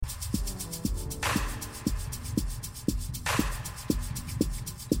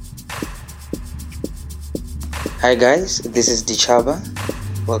Hi guys, this is Ditjhaba.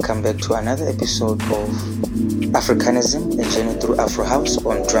 Welcome back to another episode of Africanism, a journey through Afro House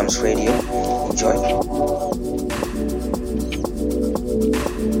on Drums Radio. Enjoy.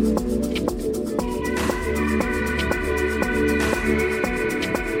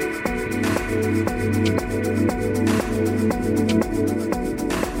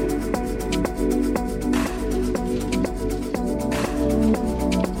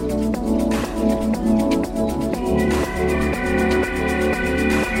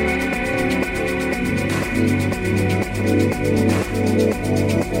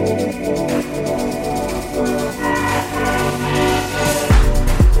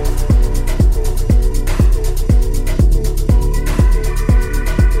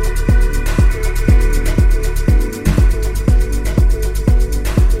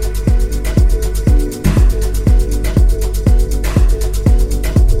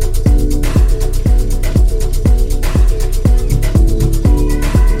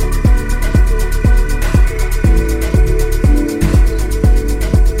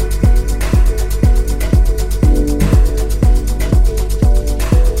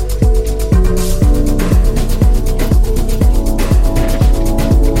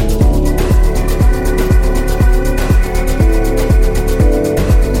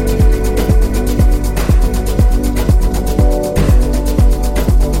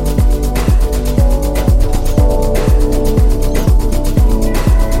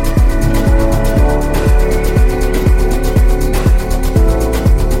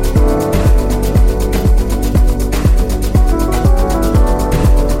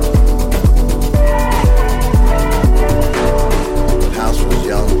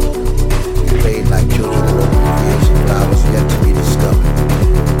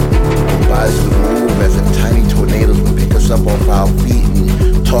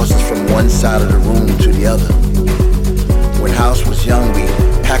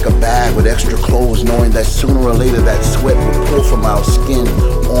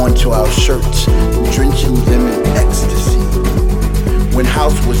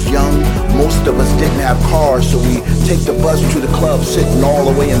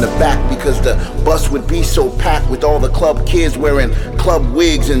 Kids wearing club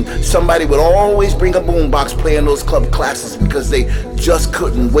wigs, and somebody would always bring a boombox playing those club classics because they just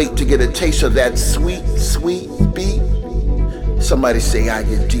couldn't wait to get a taste of that sweet, sweet beat. Somebody say I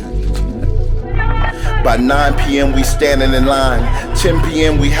get deep. By 9 p.m. we standing in line. 10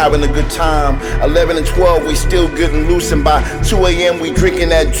 p.m. we having a good time. 11 and 12 we still getting loose, and by 2 a.m. we drinking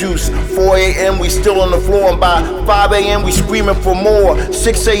that juice. 4 a.m. we still on the floor, and by 5 a.m. we screaming for more.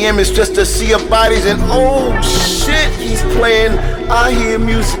 6 a.m. is just a sea of bodies, and oh shit, he's playing. I hear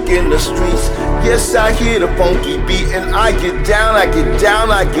music in the streets. Yes, I hear the funky beat, and I get down, I get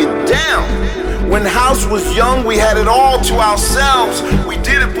down, I get down. When house was young, we had it all to ourselves. We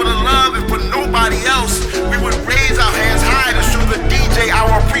did it for the love and for nobody else. We would raise our hands high to show the DJ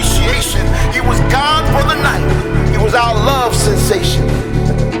our appreciation. He was God for the night. He was our love sensation.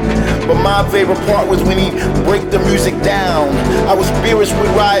 But my favorite part was when he break the music down. Our spirits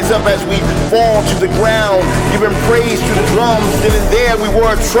would rise up as we fall to the ground, giving praise to the drums. Then and there we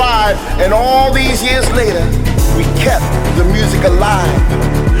were a tribe, and all these years later, we kept the music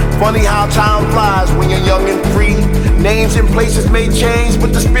alive. Funny how time flies when you're young and free. Names and places may change,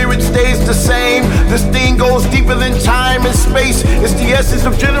 but the spirit stays the same. This thing goes deeper than time and space. It's the essence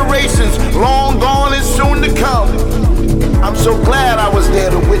of generations, long gone and soon to come. I'm so glad I was there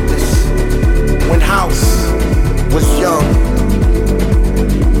to witness when house was young.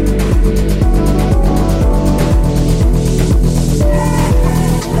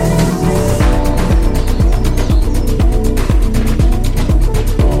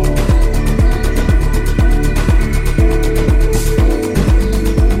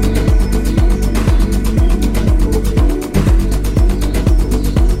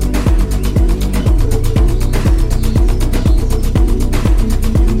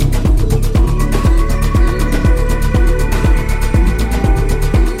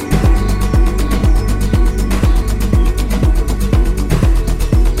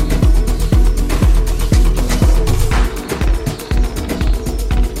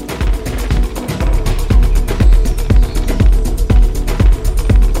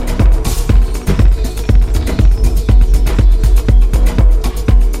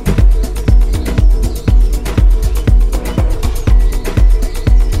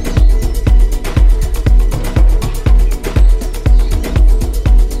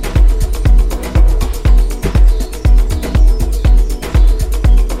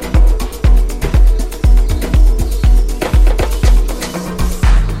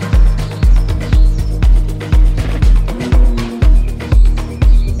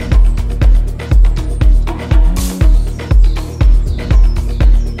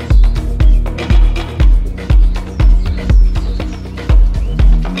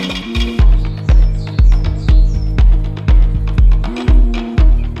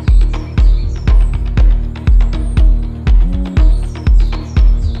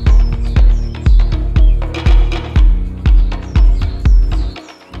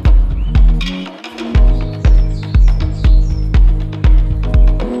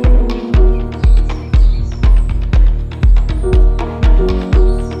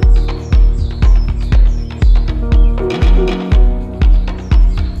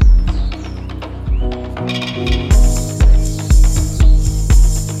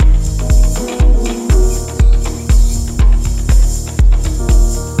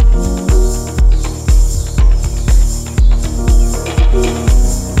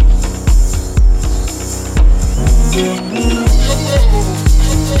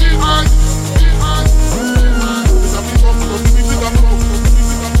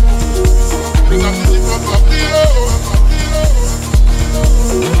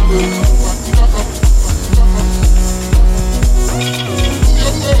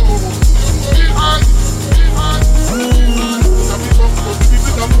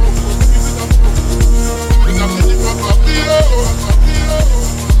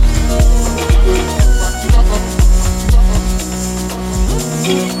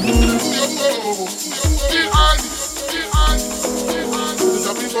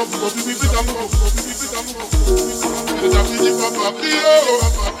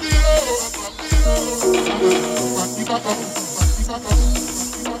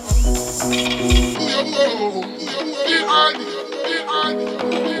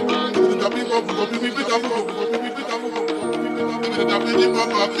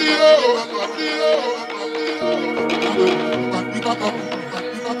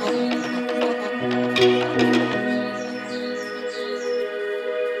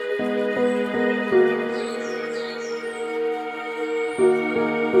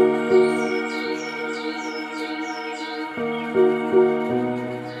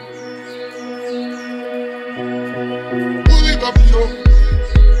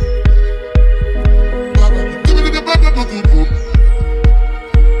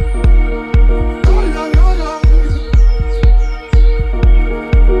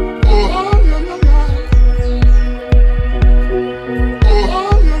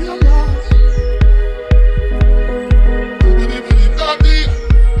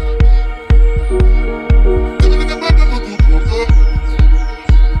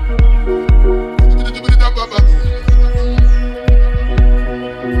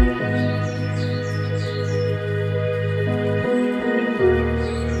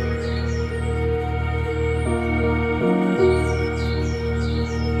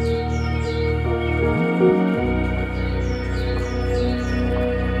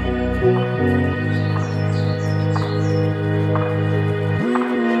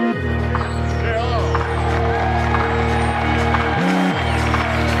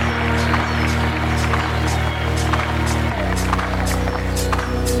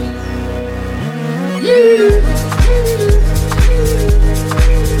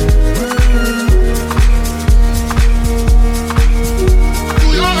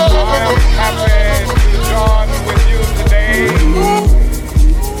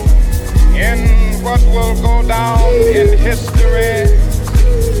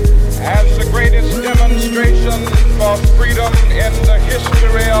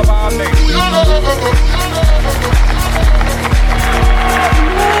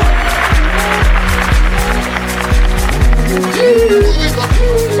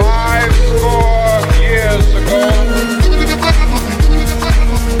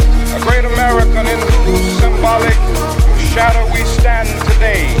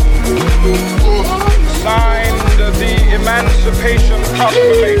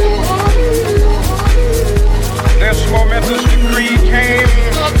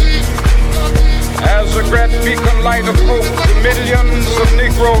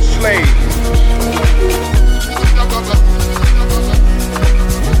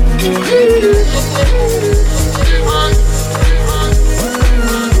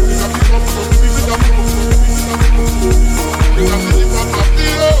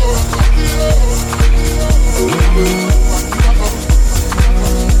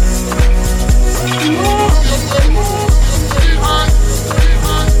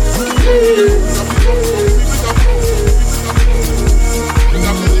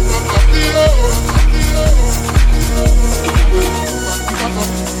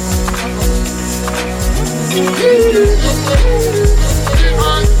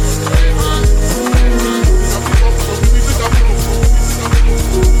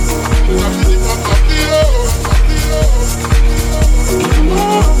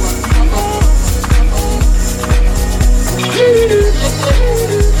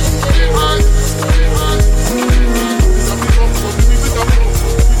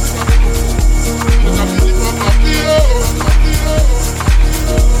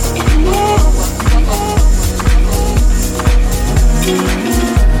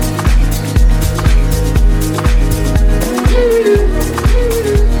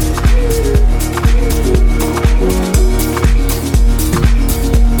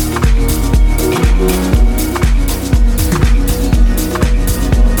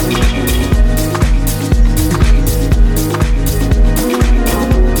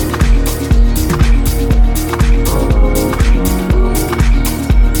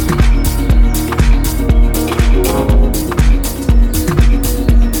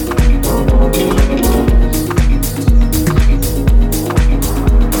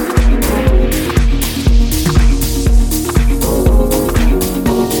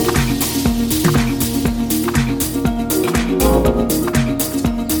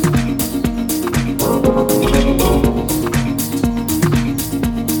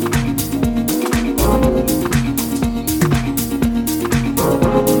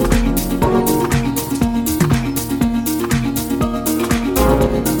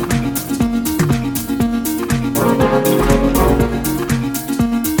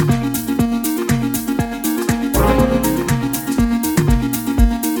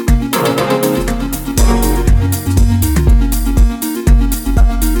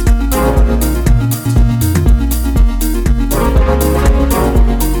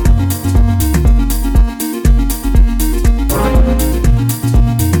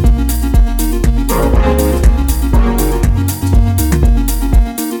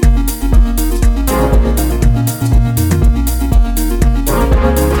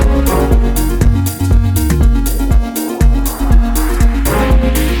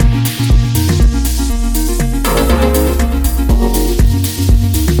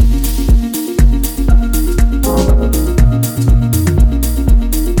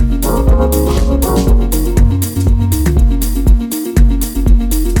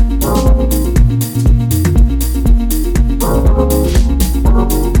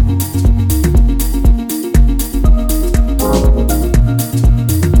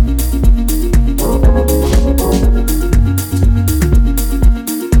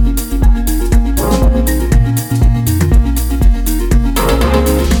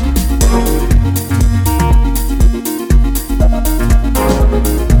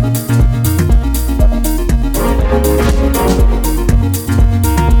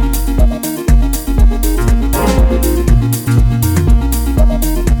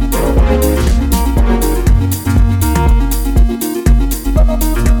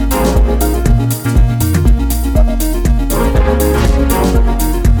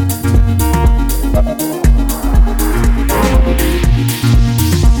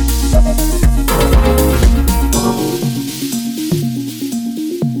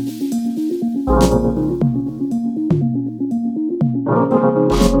 And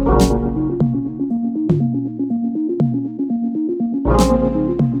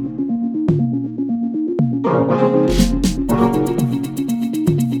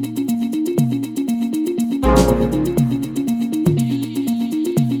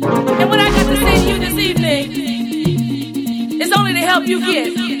what I got to say to you this evening is only to help you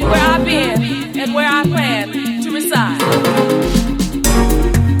get where I've been and where I plan to reside.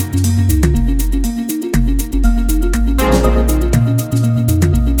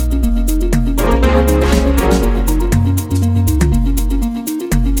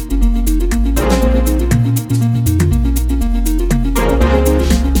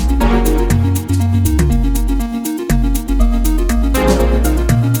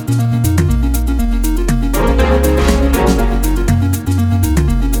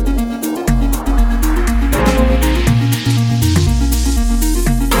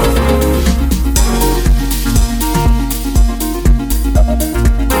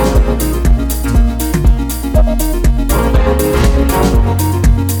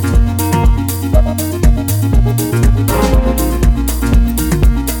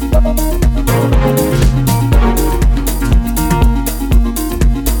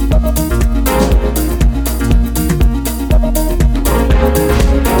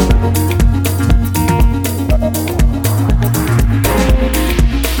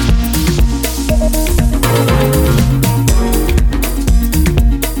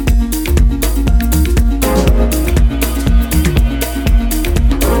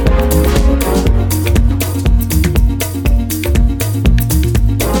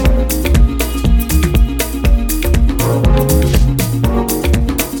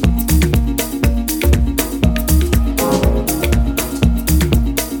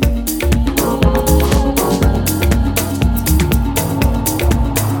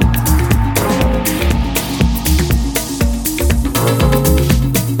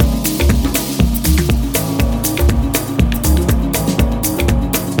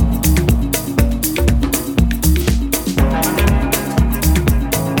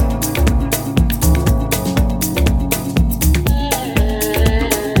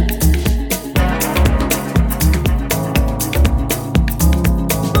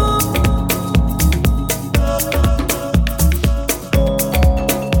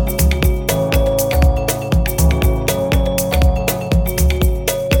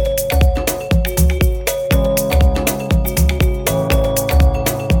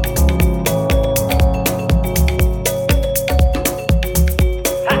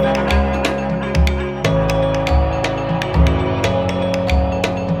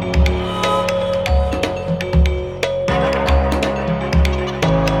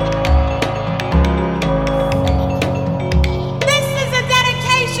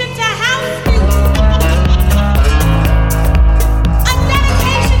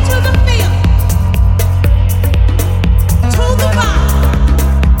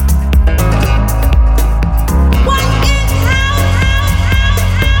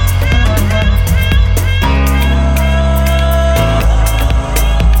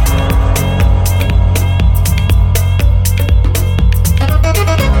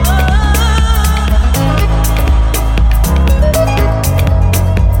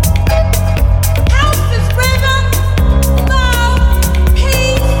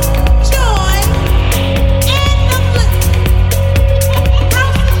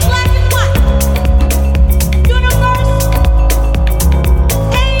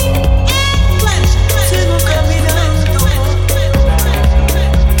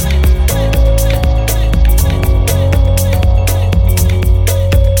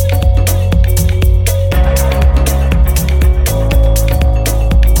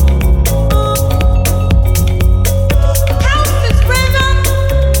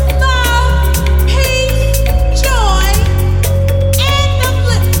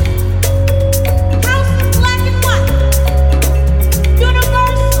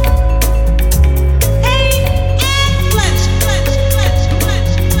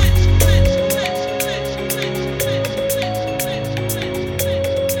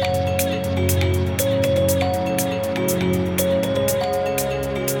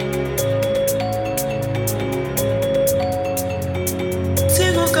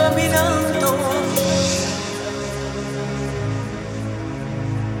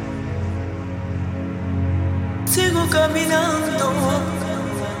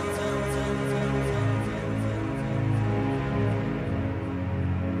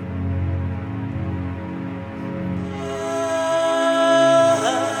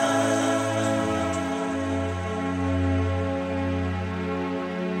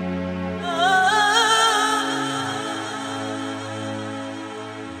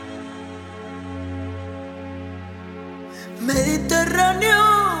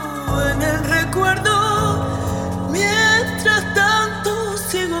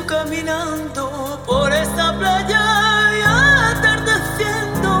 caminando por esa playa y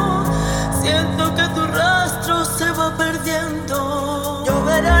atardeciendo, siento que tu rastro se va perdiendo. Yo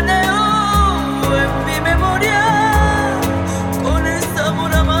veraneo en mi memoria con el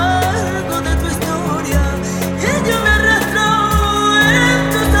sabor amargo de tu historia, y yo me arrastro en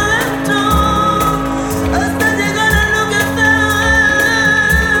tus adentros hasta llegar a enloquecer.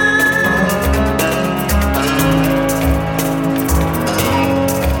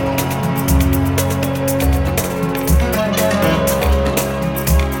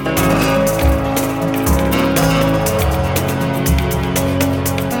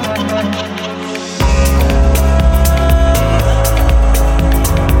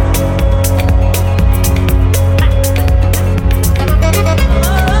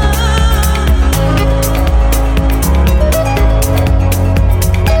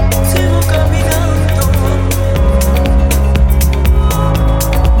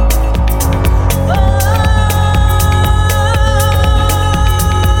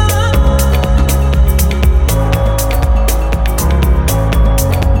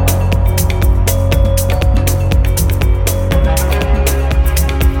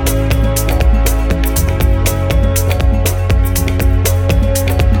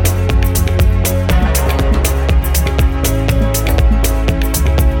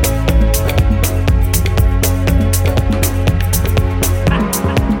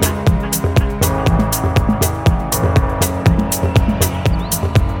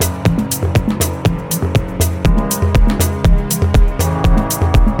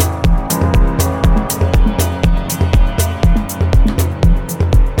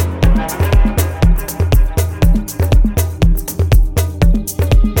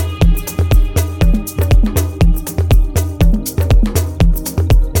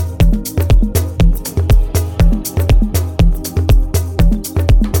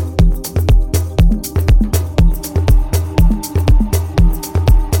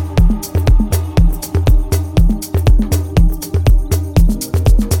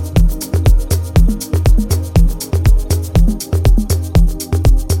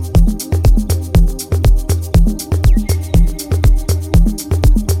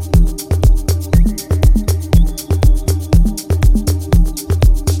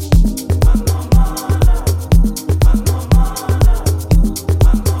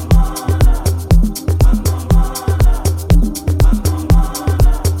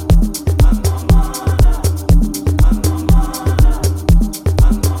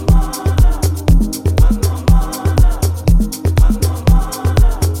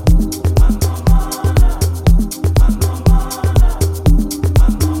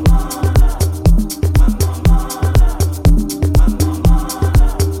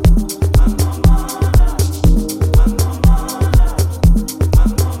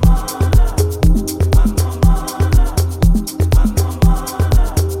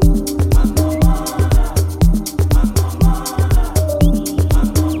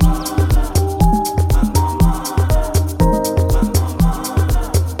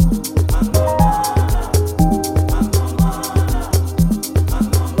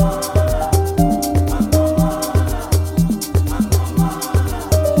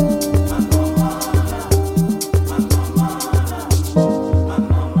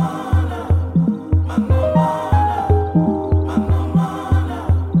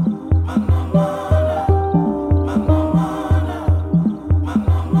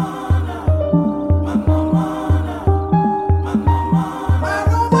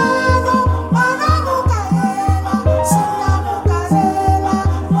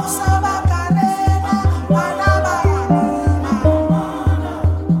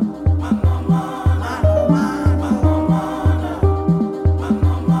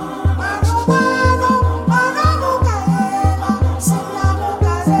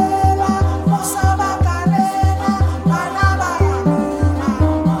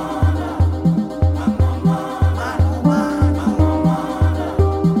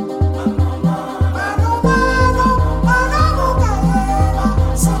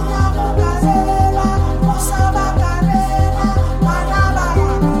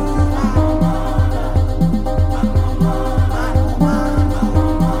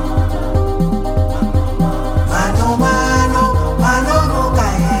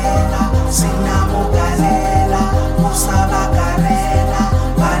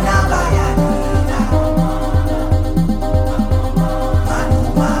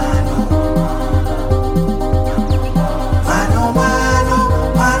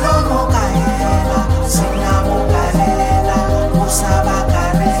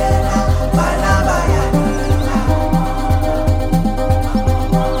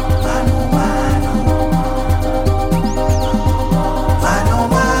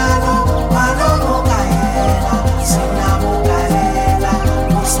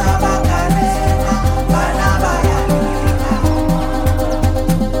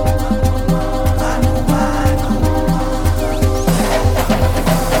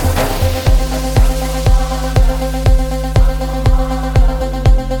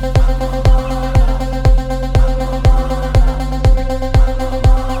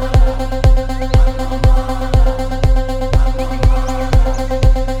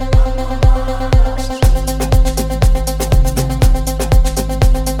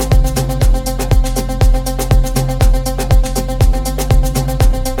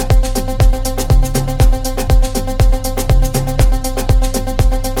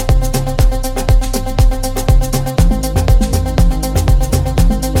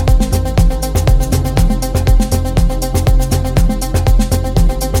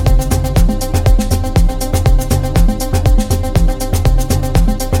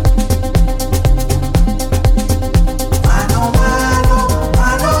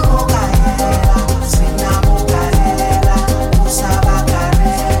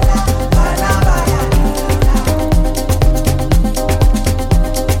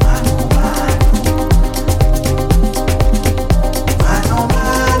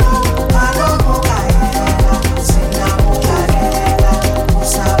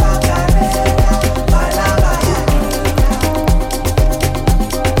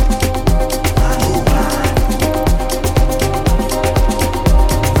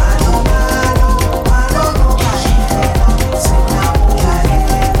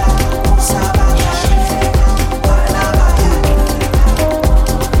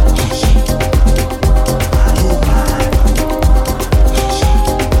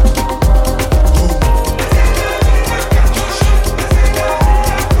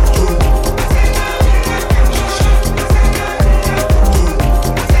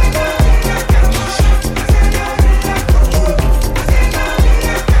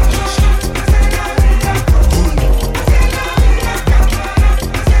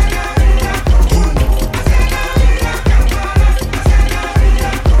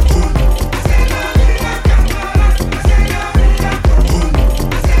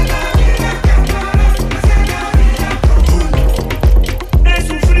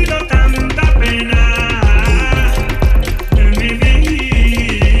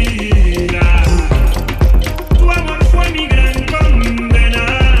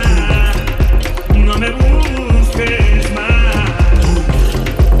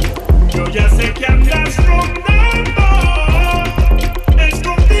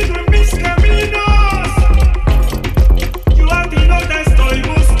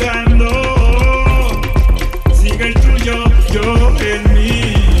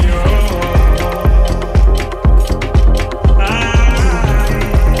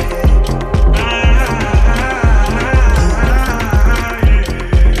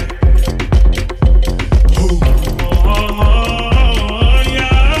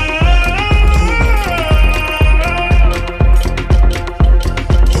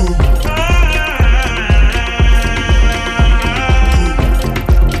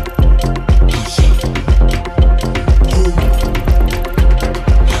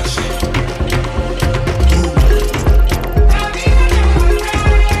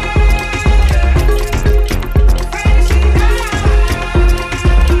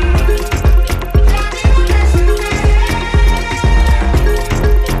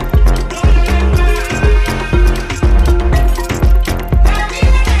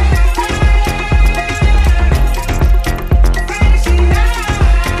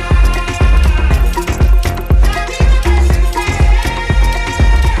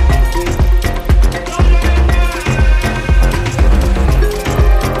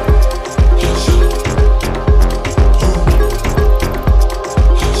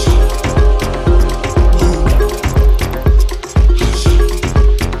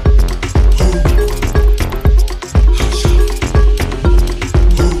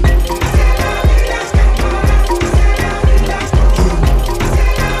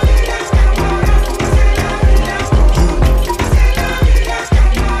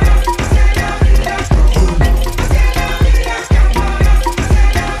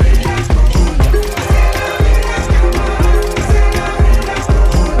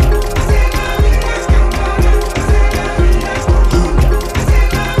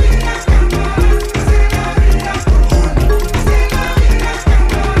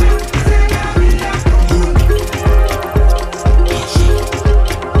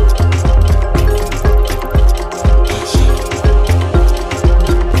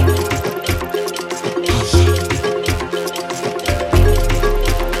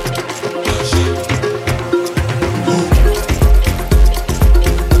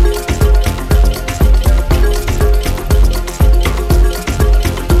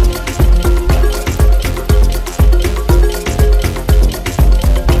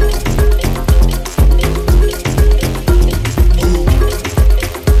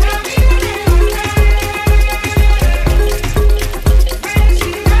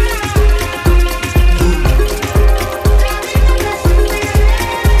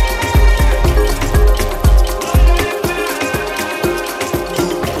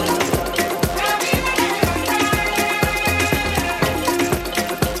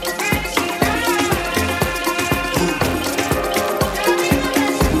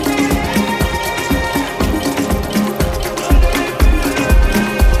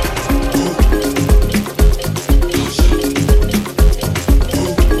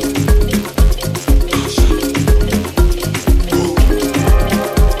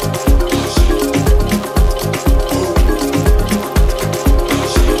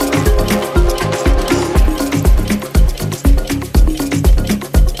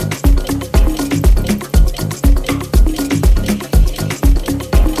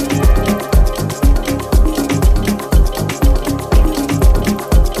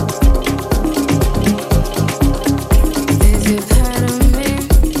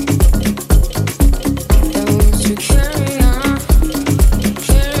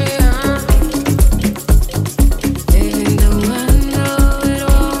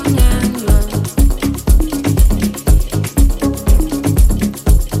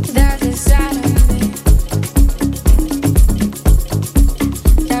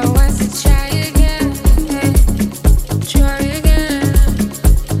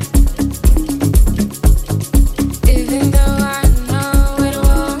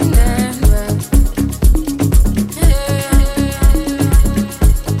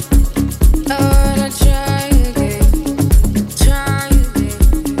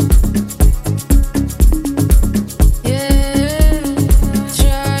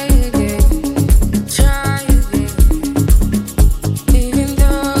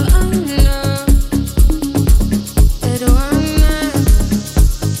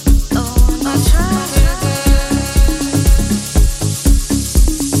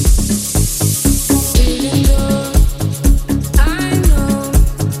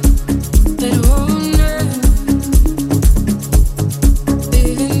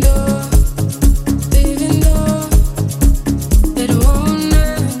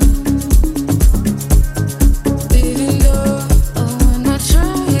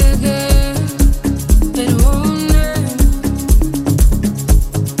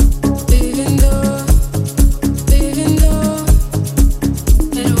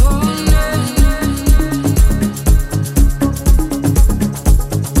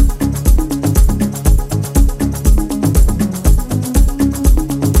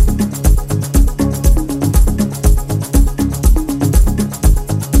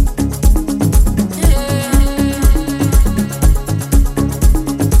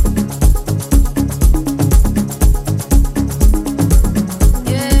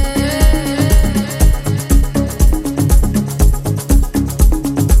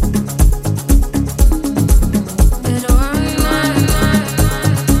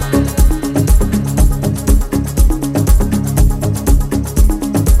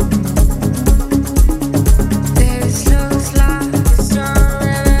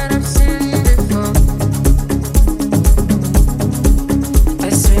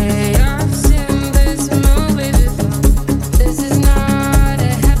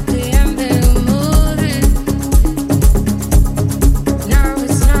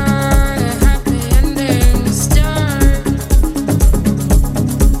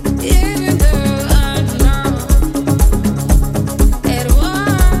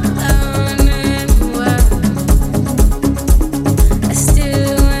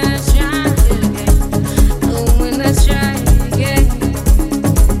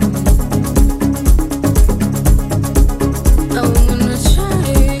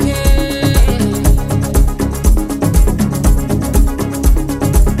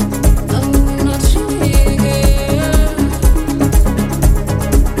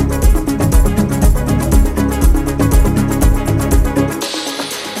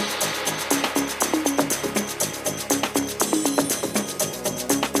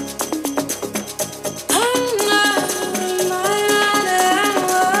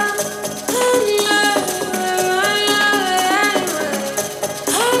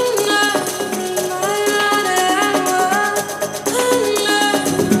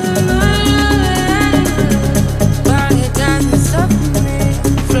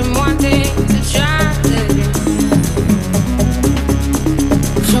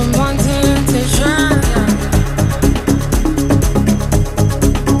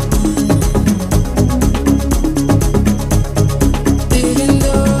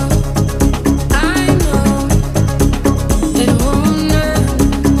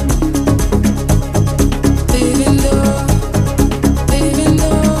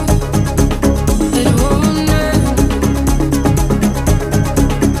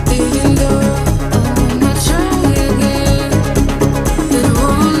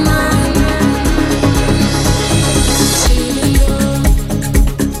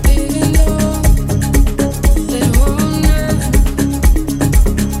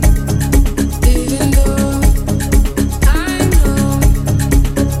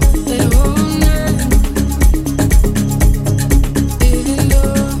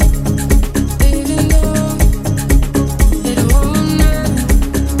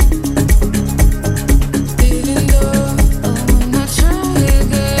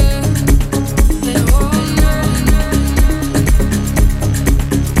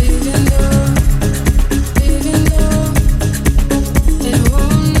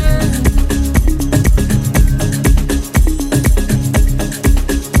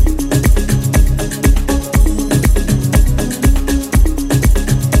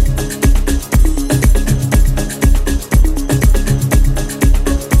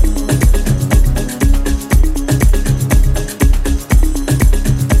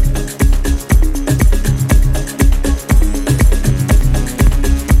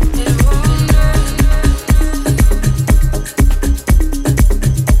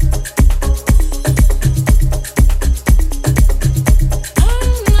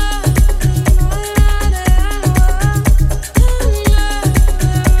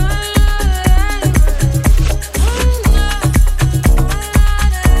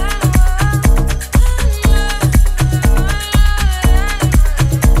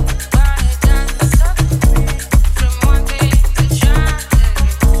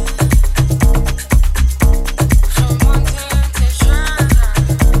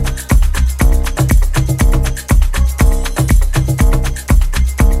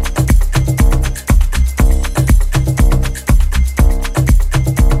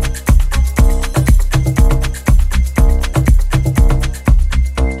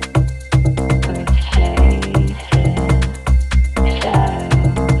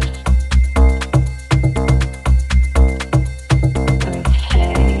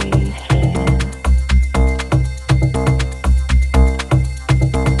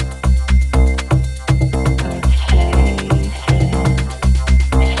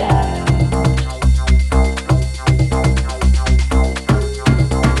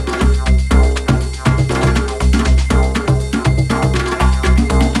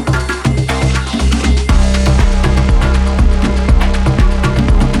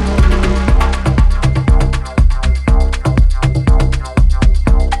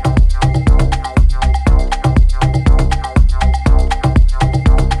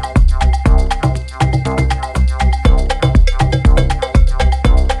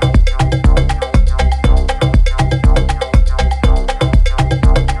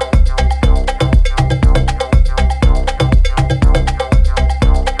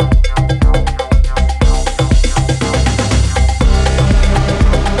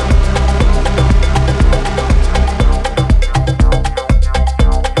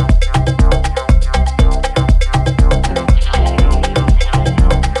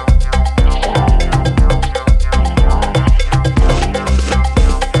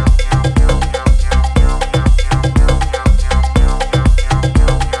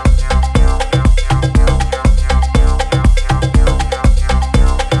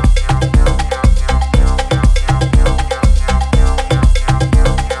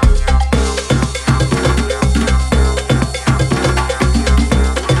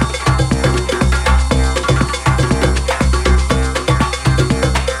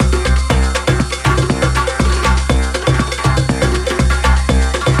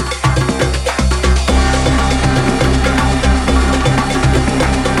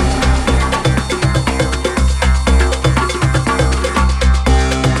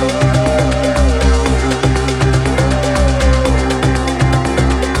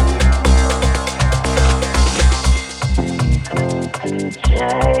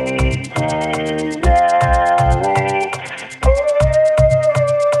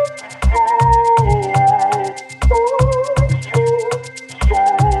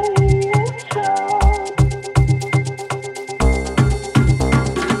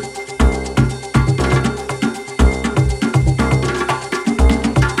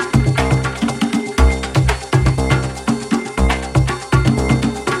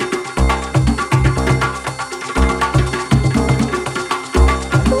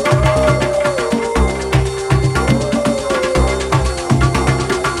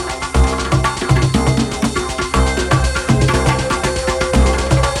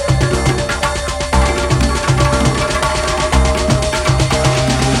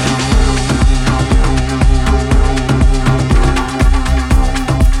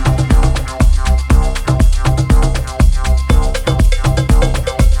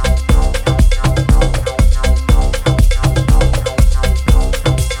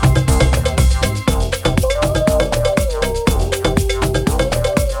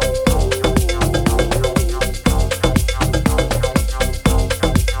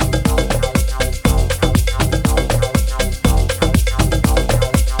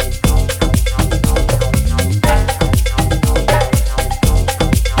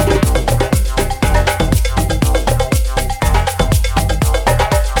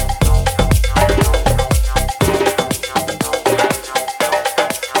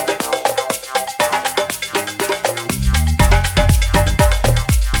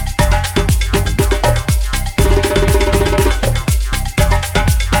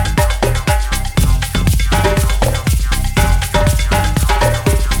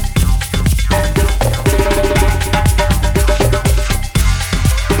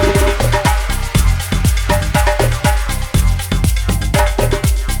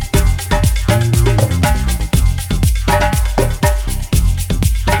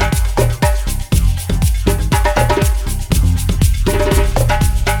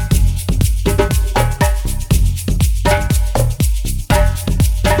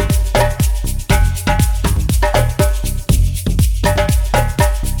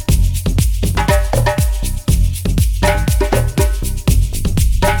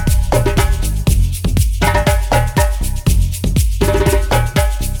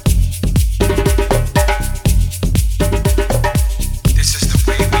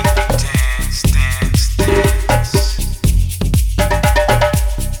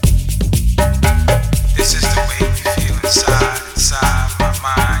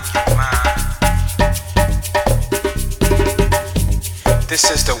 This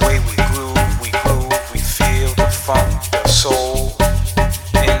is the way we groove, we feel the funk, the soul,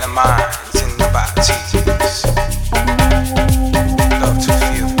 in the minds, in the bodies. Love to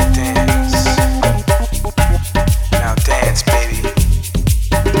feel the dance. Now dance, baby.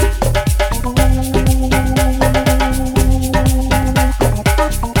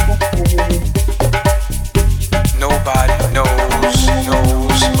 Nobody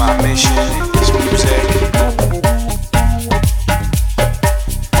knows my mission in this music.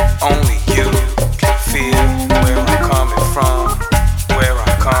 Only you can feel where I'm coming from, where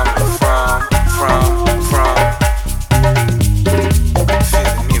I'm coming from.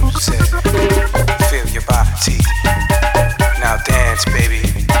 Feel the music, feel your body. Now dance, baby.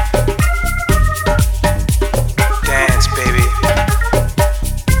 Dance, baby.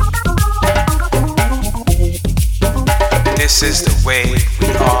 This is the way we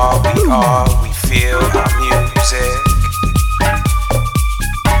we feel our music.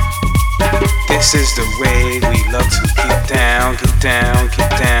 This is the way we love to get down, get down,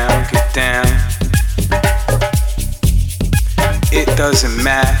 get down, get down. It doesn't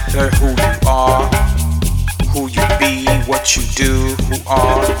matter who you are, who you be, what you do, who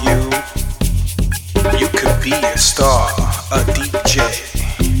are you. You could be a star, a DJ.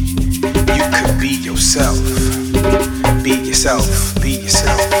 You could be yourself. Be yourself, be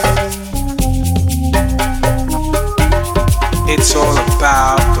yourself. It's all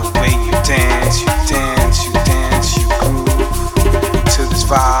about the way you dance, you dance, you dance, you groove to this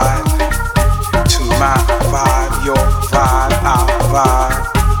vibe, to my vibe, your vibe, our vibe.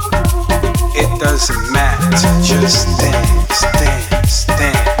 It doesn't matter, just dance, dance,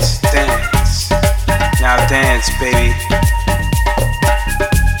 dance, dance. Now dance, baby.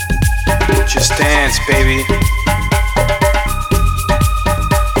 Just dance, baby.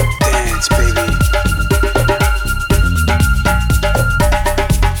 Dance, baby.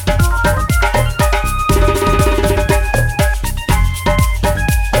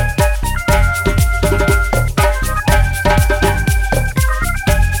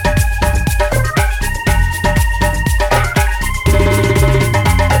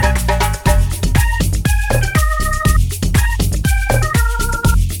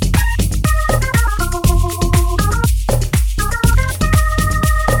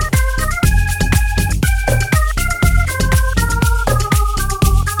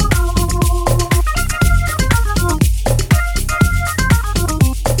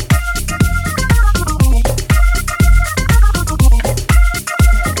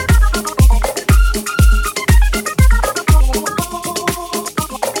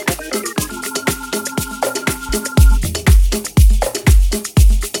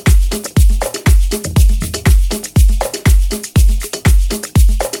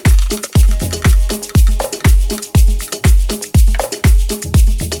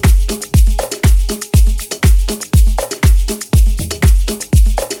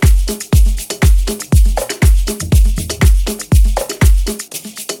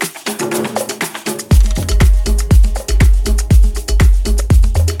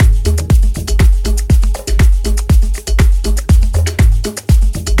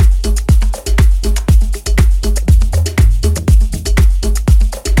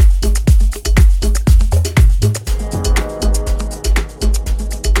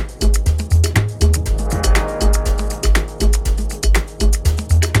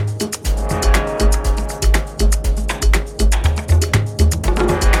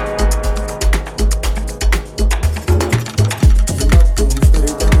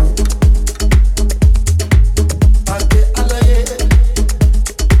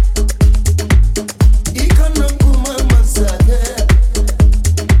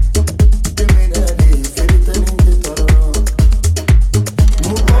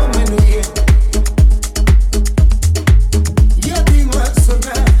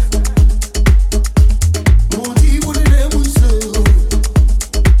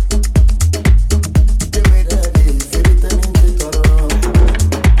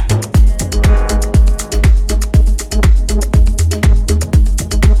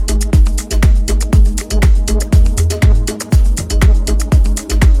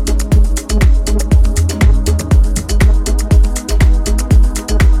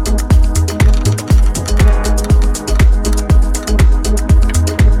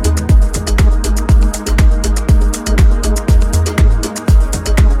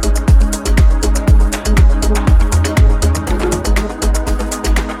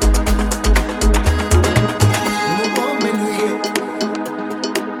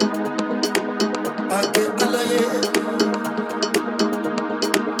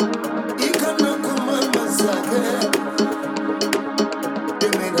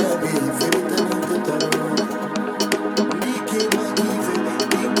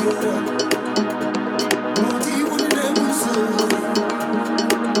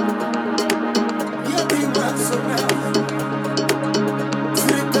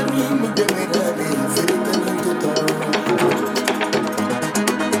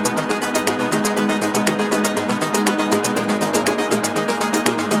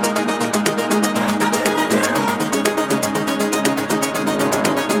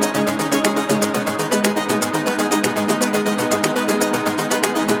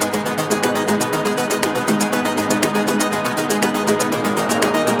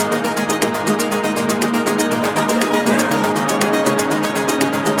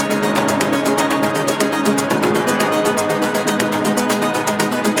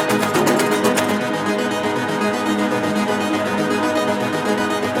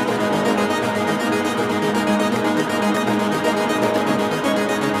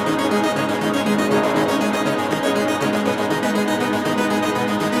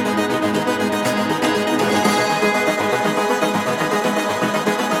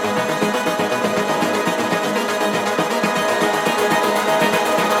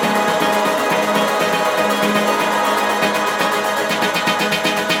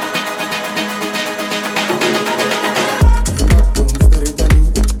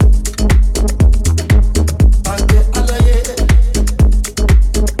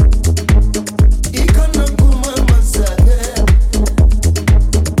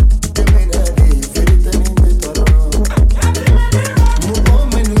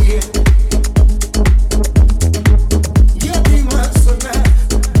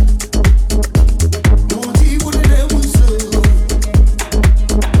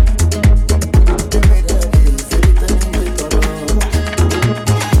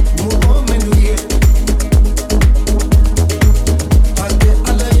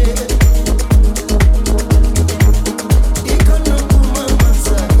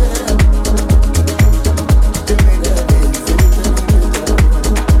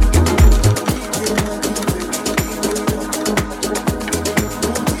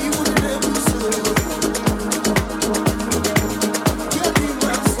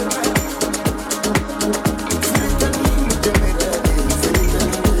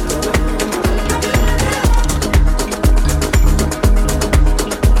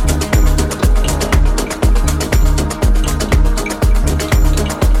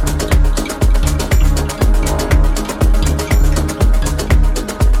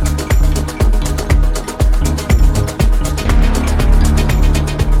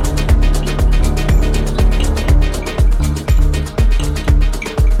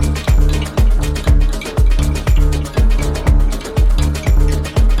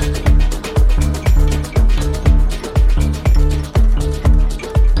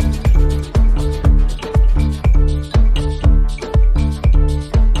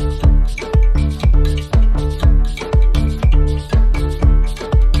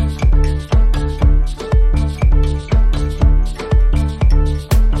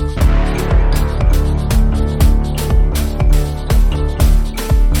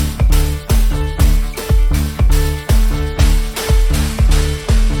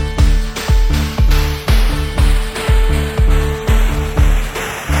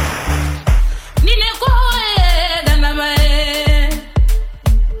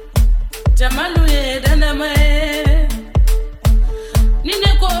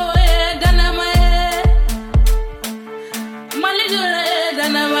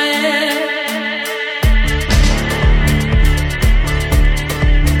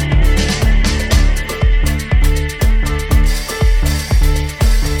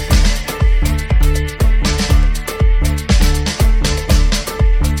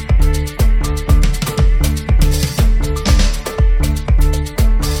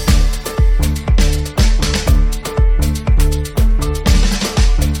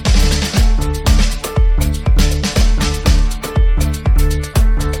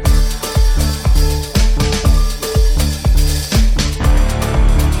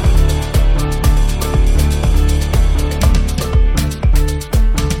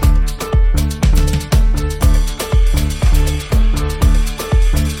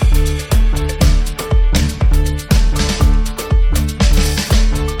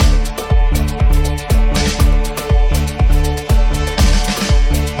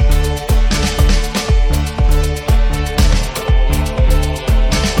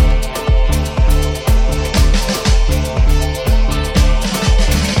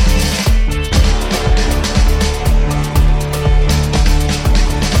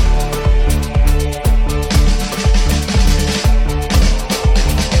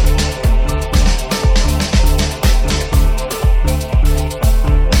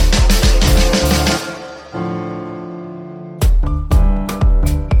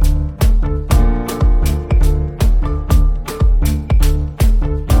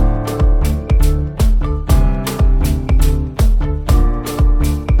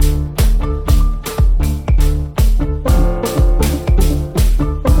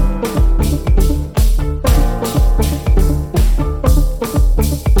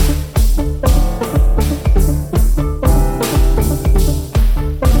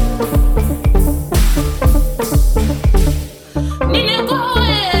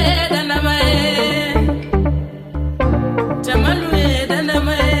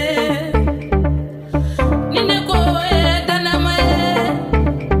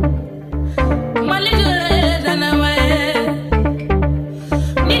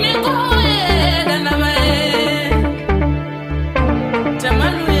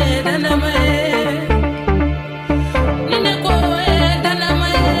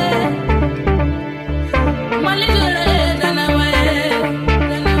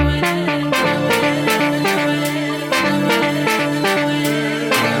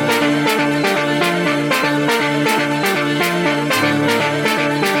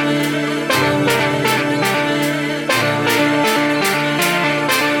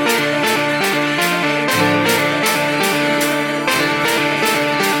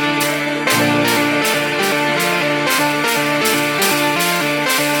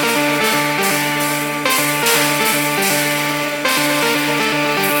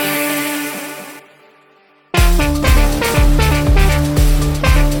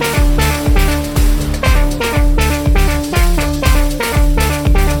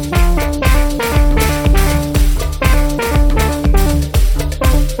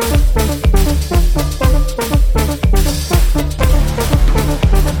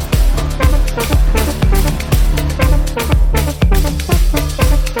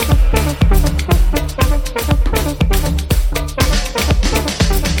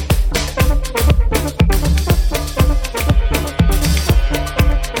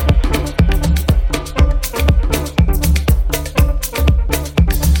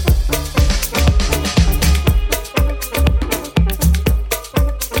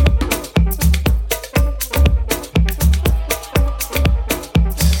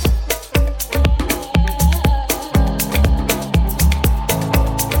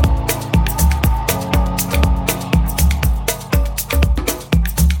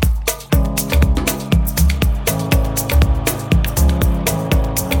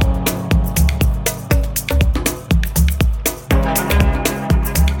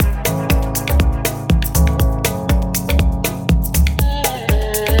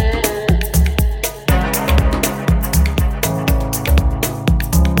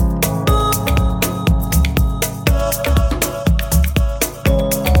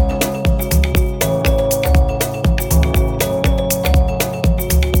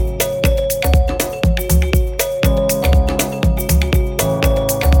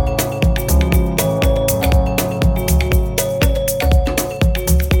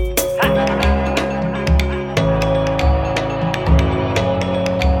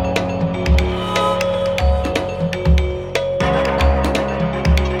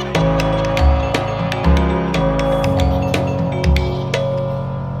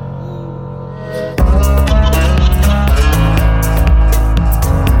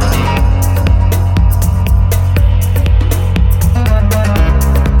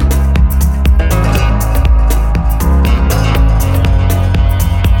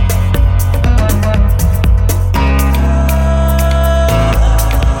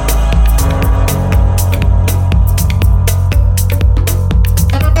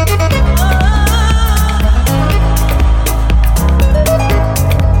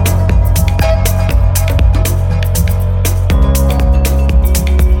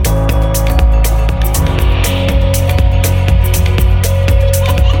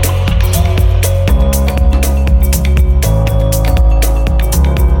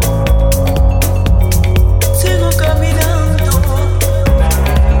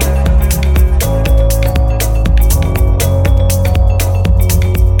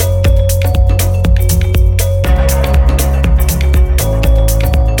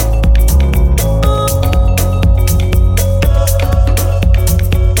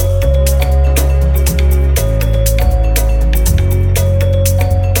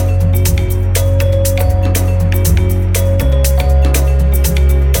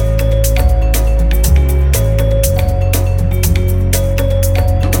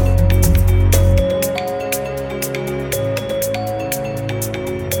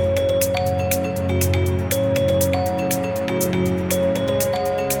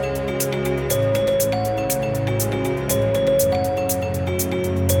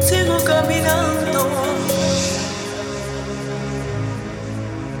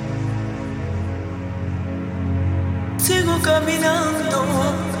 sigo caminando.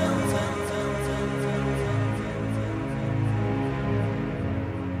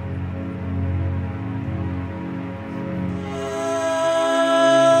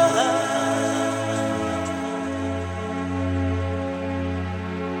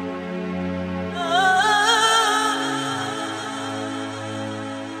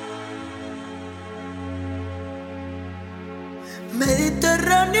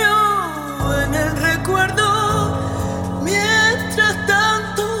 Mediterráneo en el recuerdo, mientras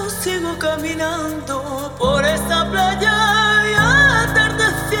tanto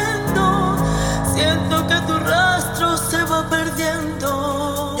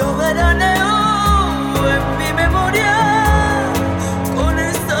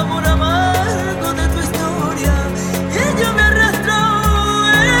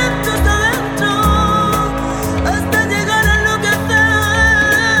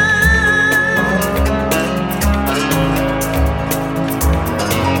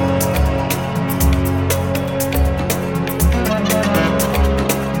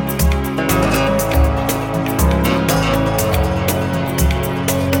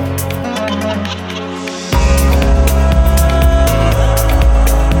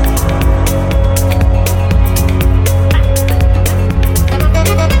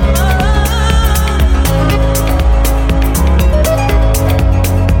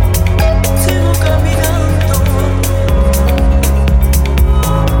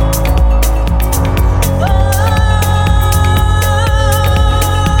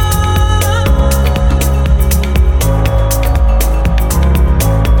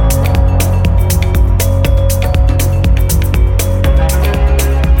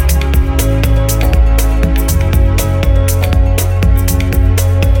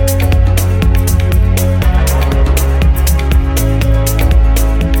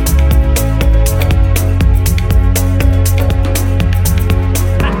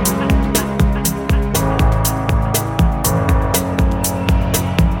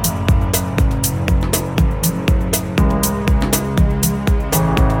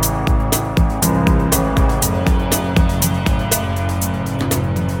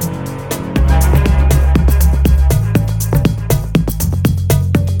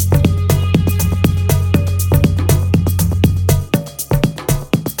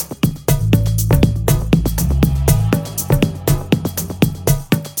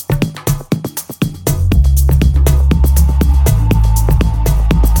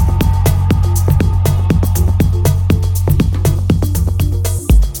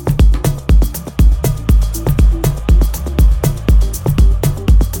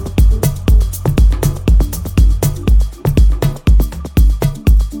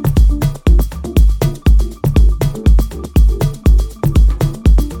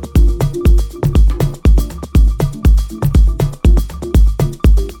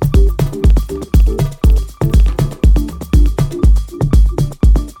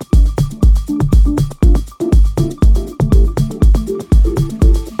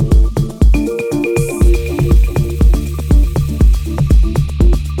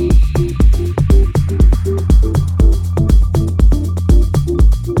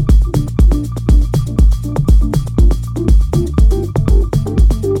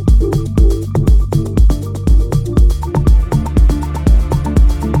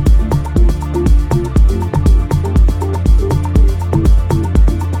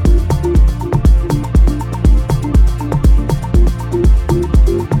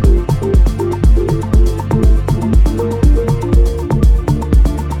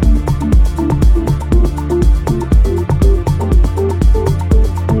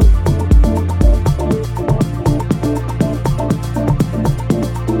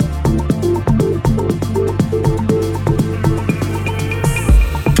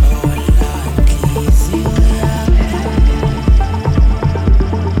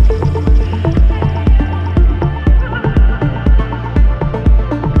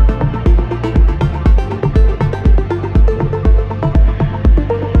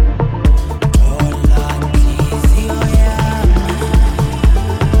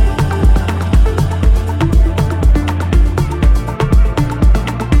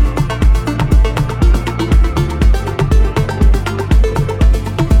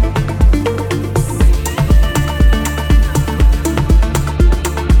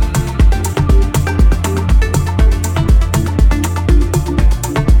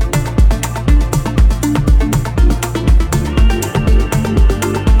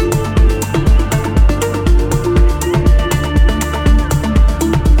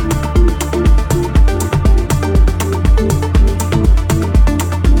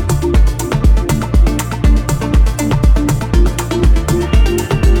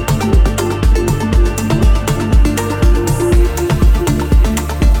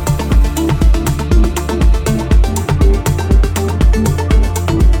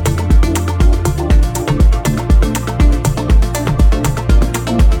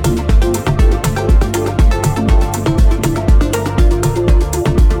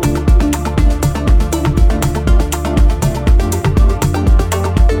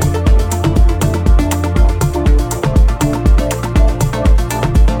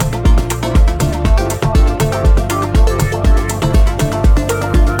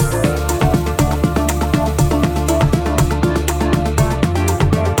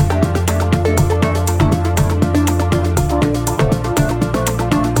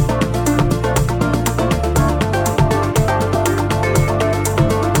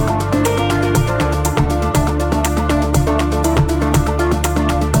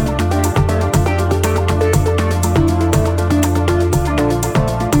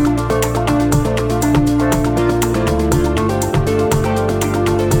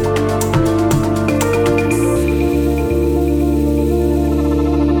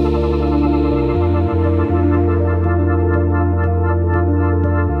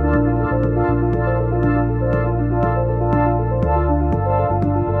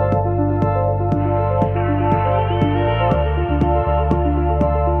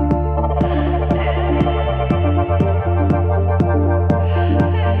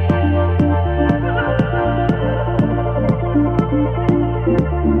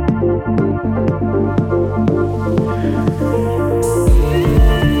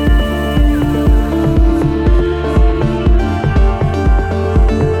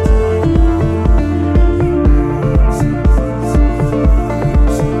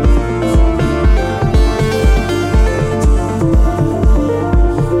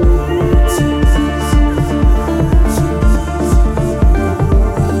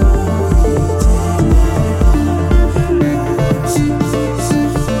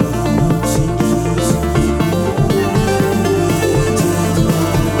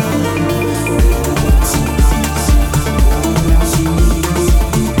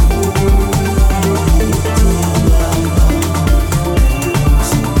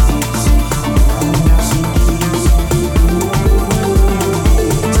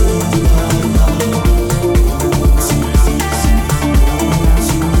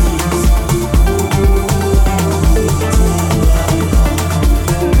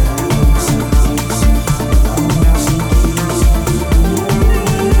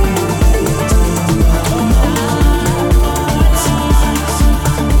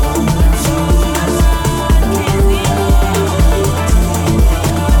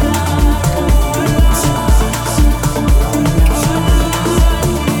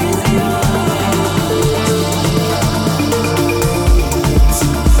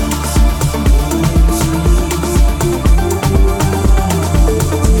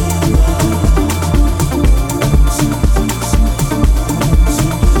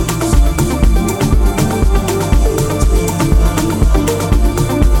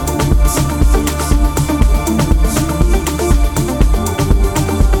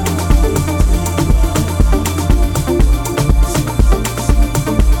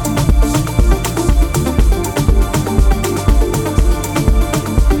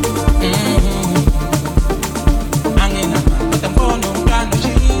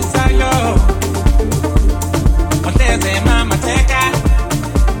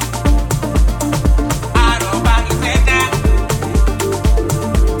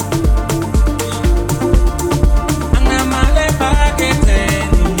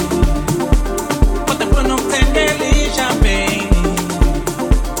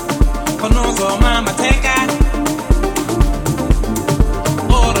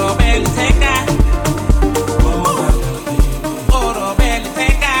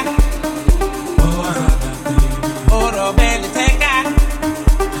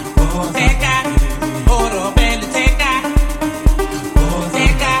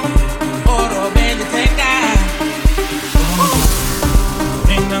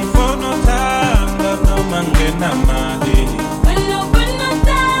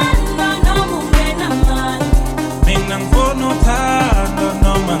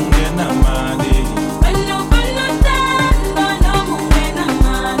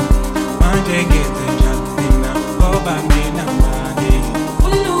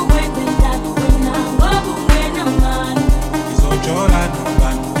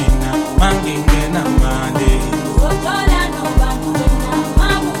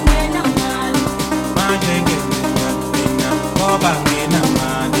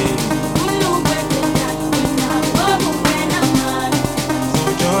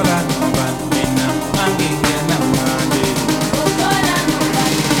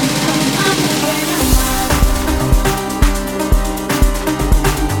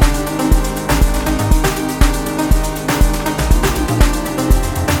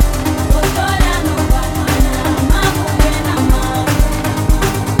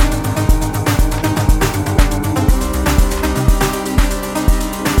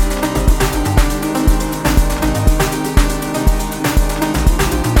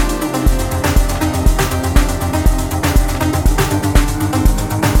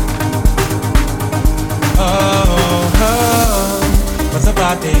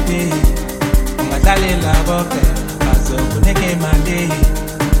baby ungadlalela bonke bazokunike imali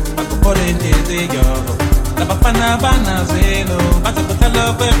bakupole inhliziyo labafana banazelo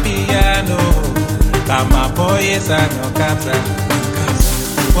bazokuthalo kwepiano kamaphoyisa nokabza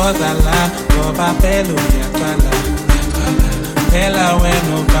wozala ngoba phela uyathwala phela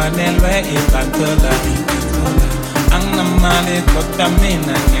wena ufanelwe ibhantola anginamali kodwa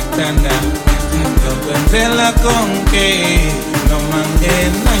mina ngiyakuthanda yokwenzela konke noma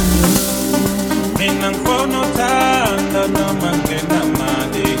ngenanyo mina ngifuna uthando noma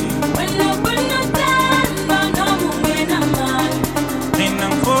ngenamali mina ngifuna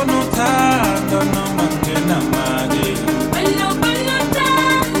uthando noma ngenamali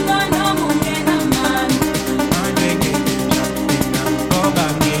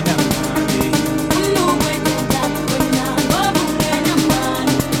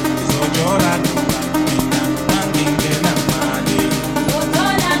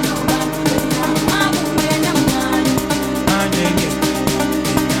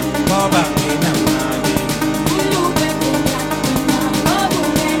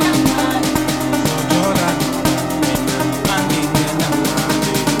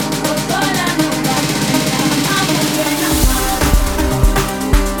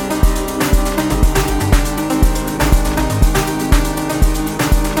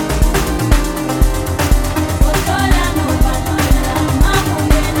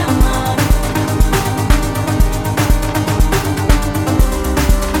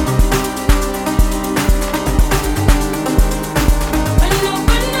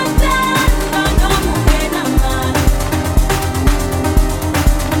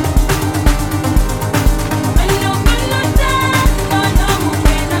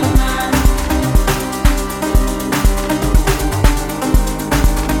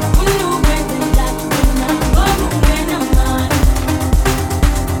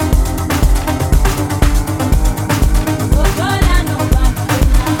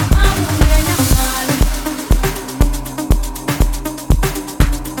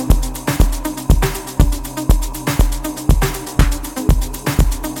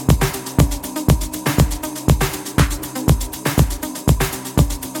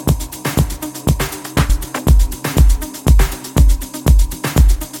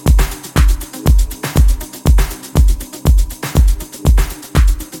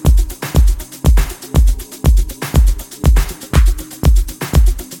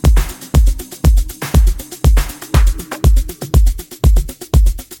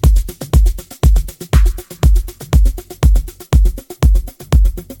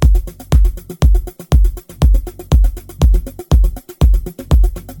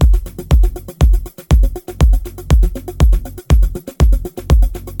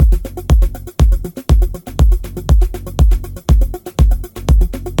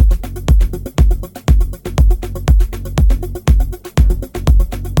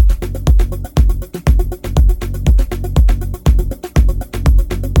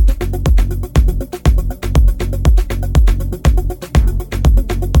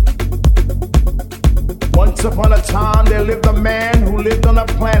Once upon a time, there lived a man who lived on a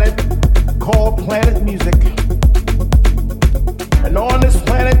planet called Planet Music. And on this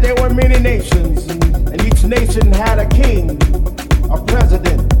planet, there were many nations, and each nation had a king, a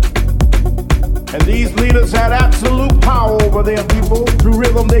president. And these leaders had absolute power over their people. Through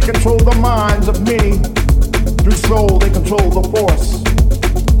rhythm, they controlled the minds of many. Through soul, they controlled the force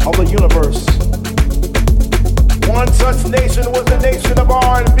of the universe. One such nation was the nation of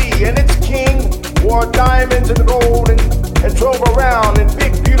R&B, and its king wore diamonds and gold and drove around in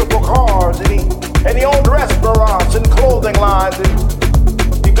big, beautiful cars, and he owned restaurants and clothing lines,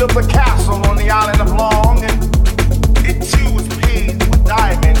 and he built a castle on the island of Long, and it too was paved with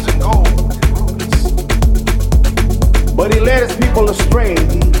diamonds and gold. But he led his people astray.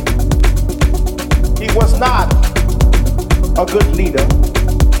 He was not a good leader.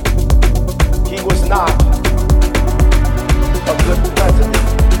 He was not a good president.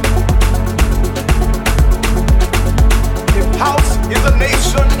 If house is a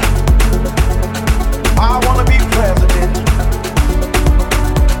nation, I want to be president.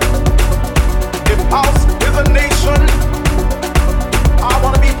 If house is a nation, I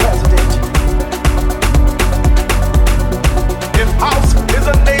want to be president. If house is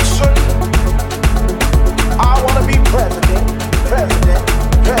a nation, I want to be president, president,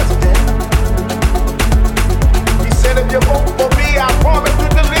 president. He said if you vote for me, I promise to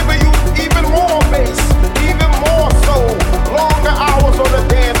deliver you even more bass, even more soul, longer hours on the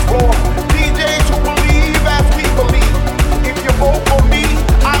dance floor. DJs who believe as we believe. If you vote for me,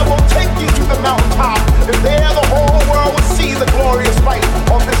 I will take you to the mountaintop, and there the whole world will see the glorious light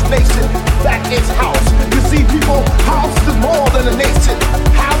of this nation. That is house. You see, people, house is more than a nation.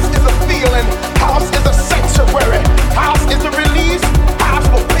 House is a feeling. House is a sanctuary. House is a release. House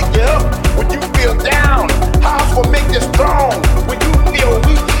will pick you up when you feel down. House will make you strong when you feel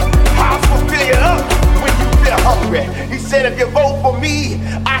weak. House will fill you up when you feel hungry. He said if you vote for me,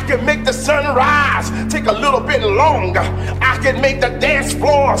 I can make the sun rise, take a little bit longer. I can make the dance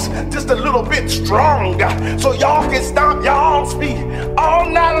floors just a little bit stronger. So y'all can stomp y'all feet all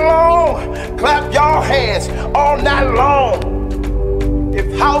night long, clap y'all hands all night long.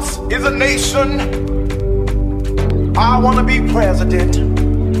 If house is a nation, I want to be president.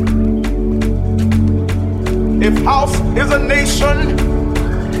 If house is a nation,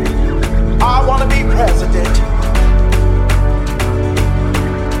 I want to be president.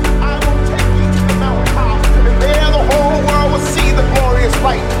 I will take you to the mountaintop, and there the whole world will see the glorious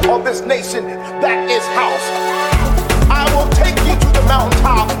light of this nation. That is house. I will take you to the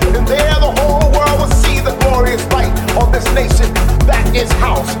mountaintop, and there the whole world will see the glorious light of this nation. That is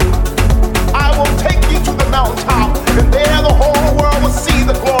house. I will take you to the mountaintop, and there the whole world will see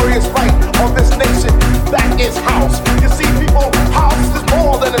the glorious light of this nation. That is house. You see, people, house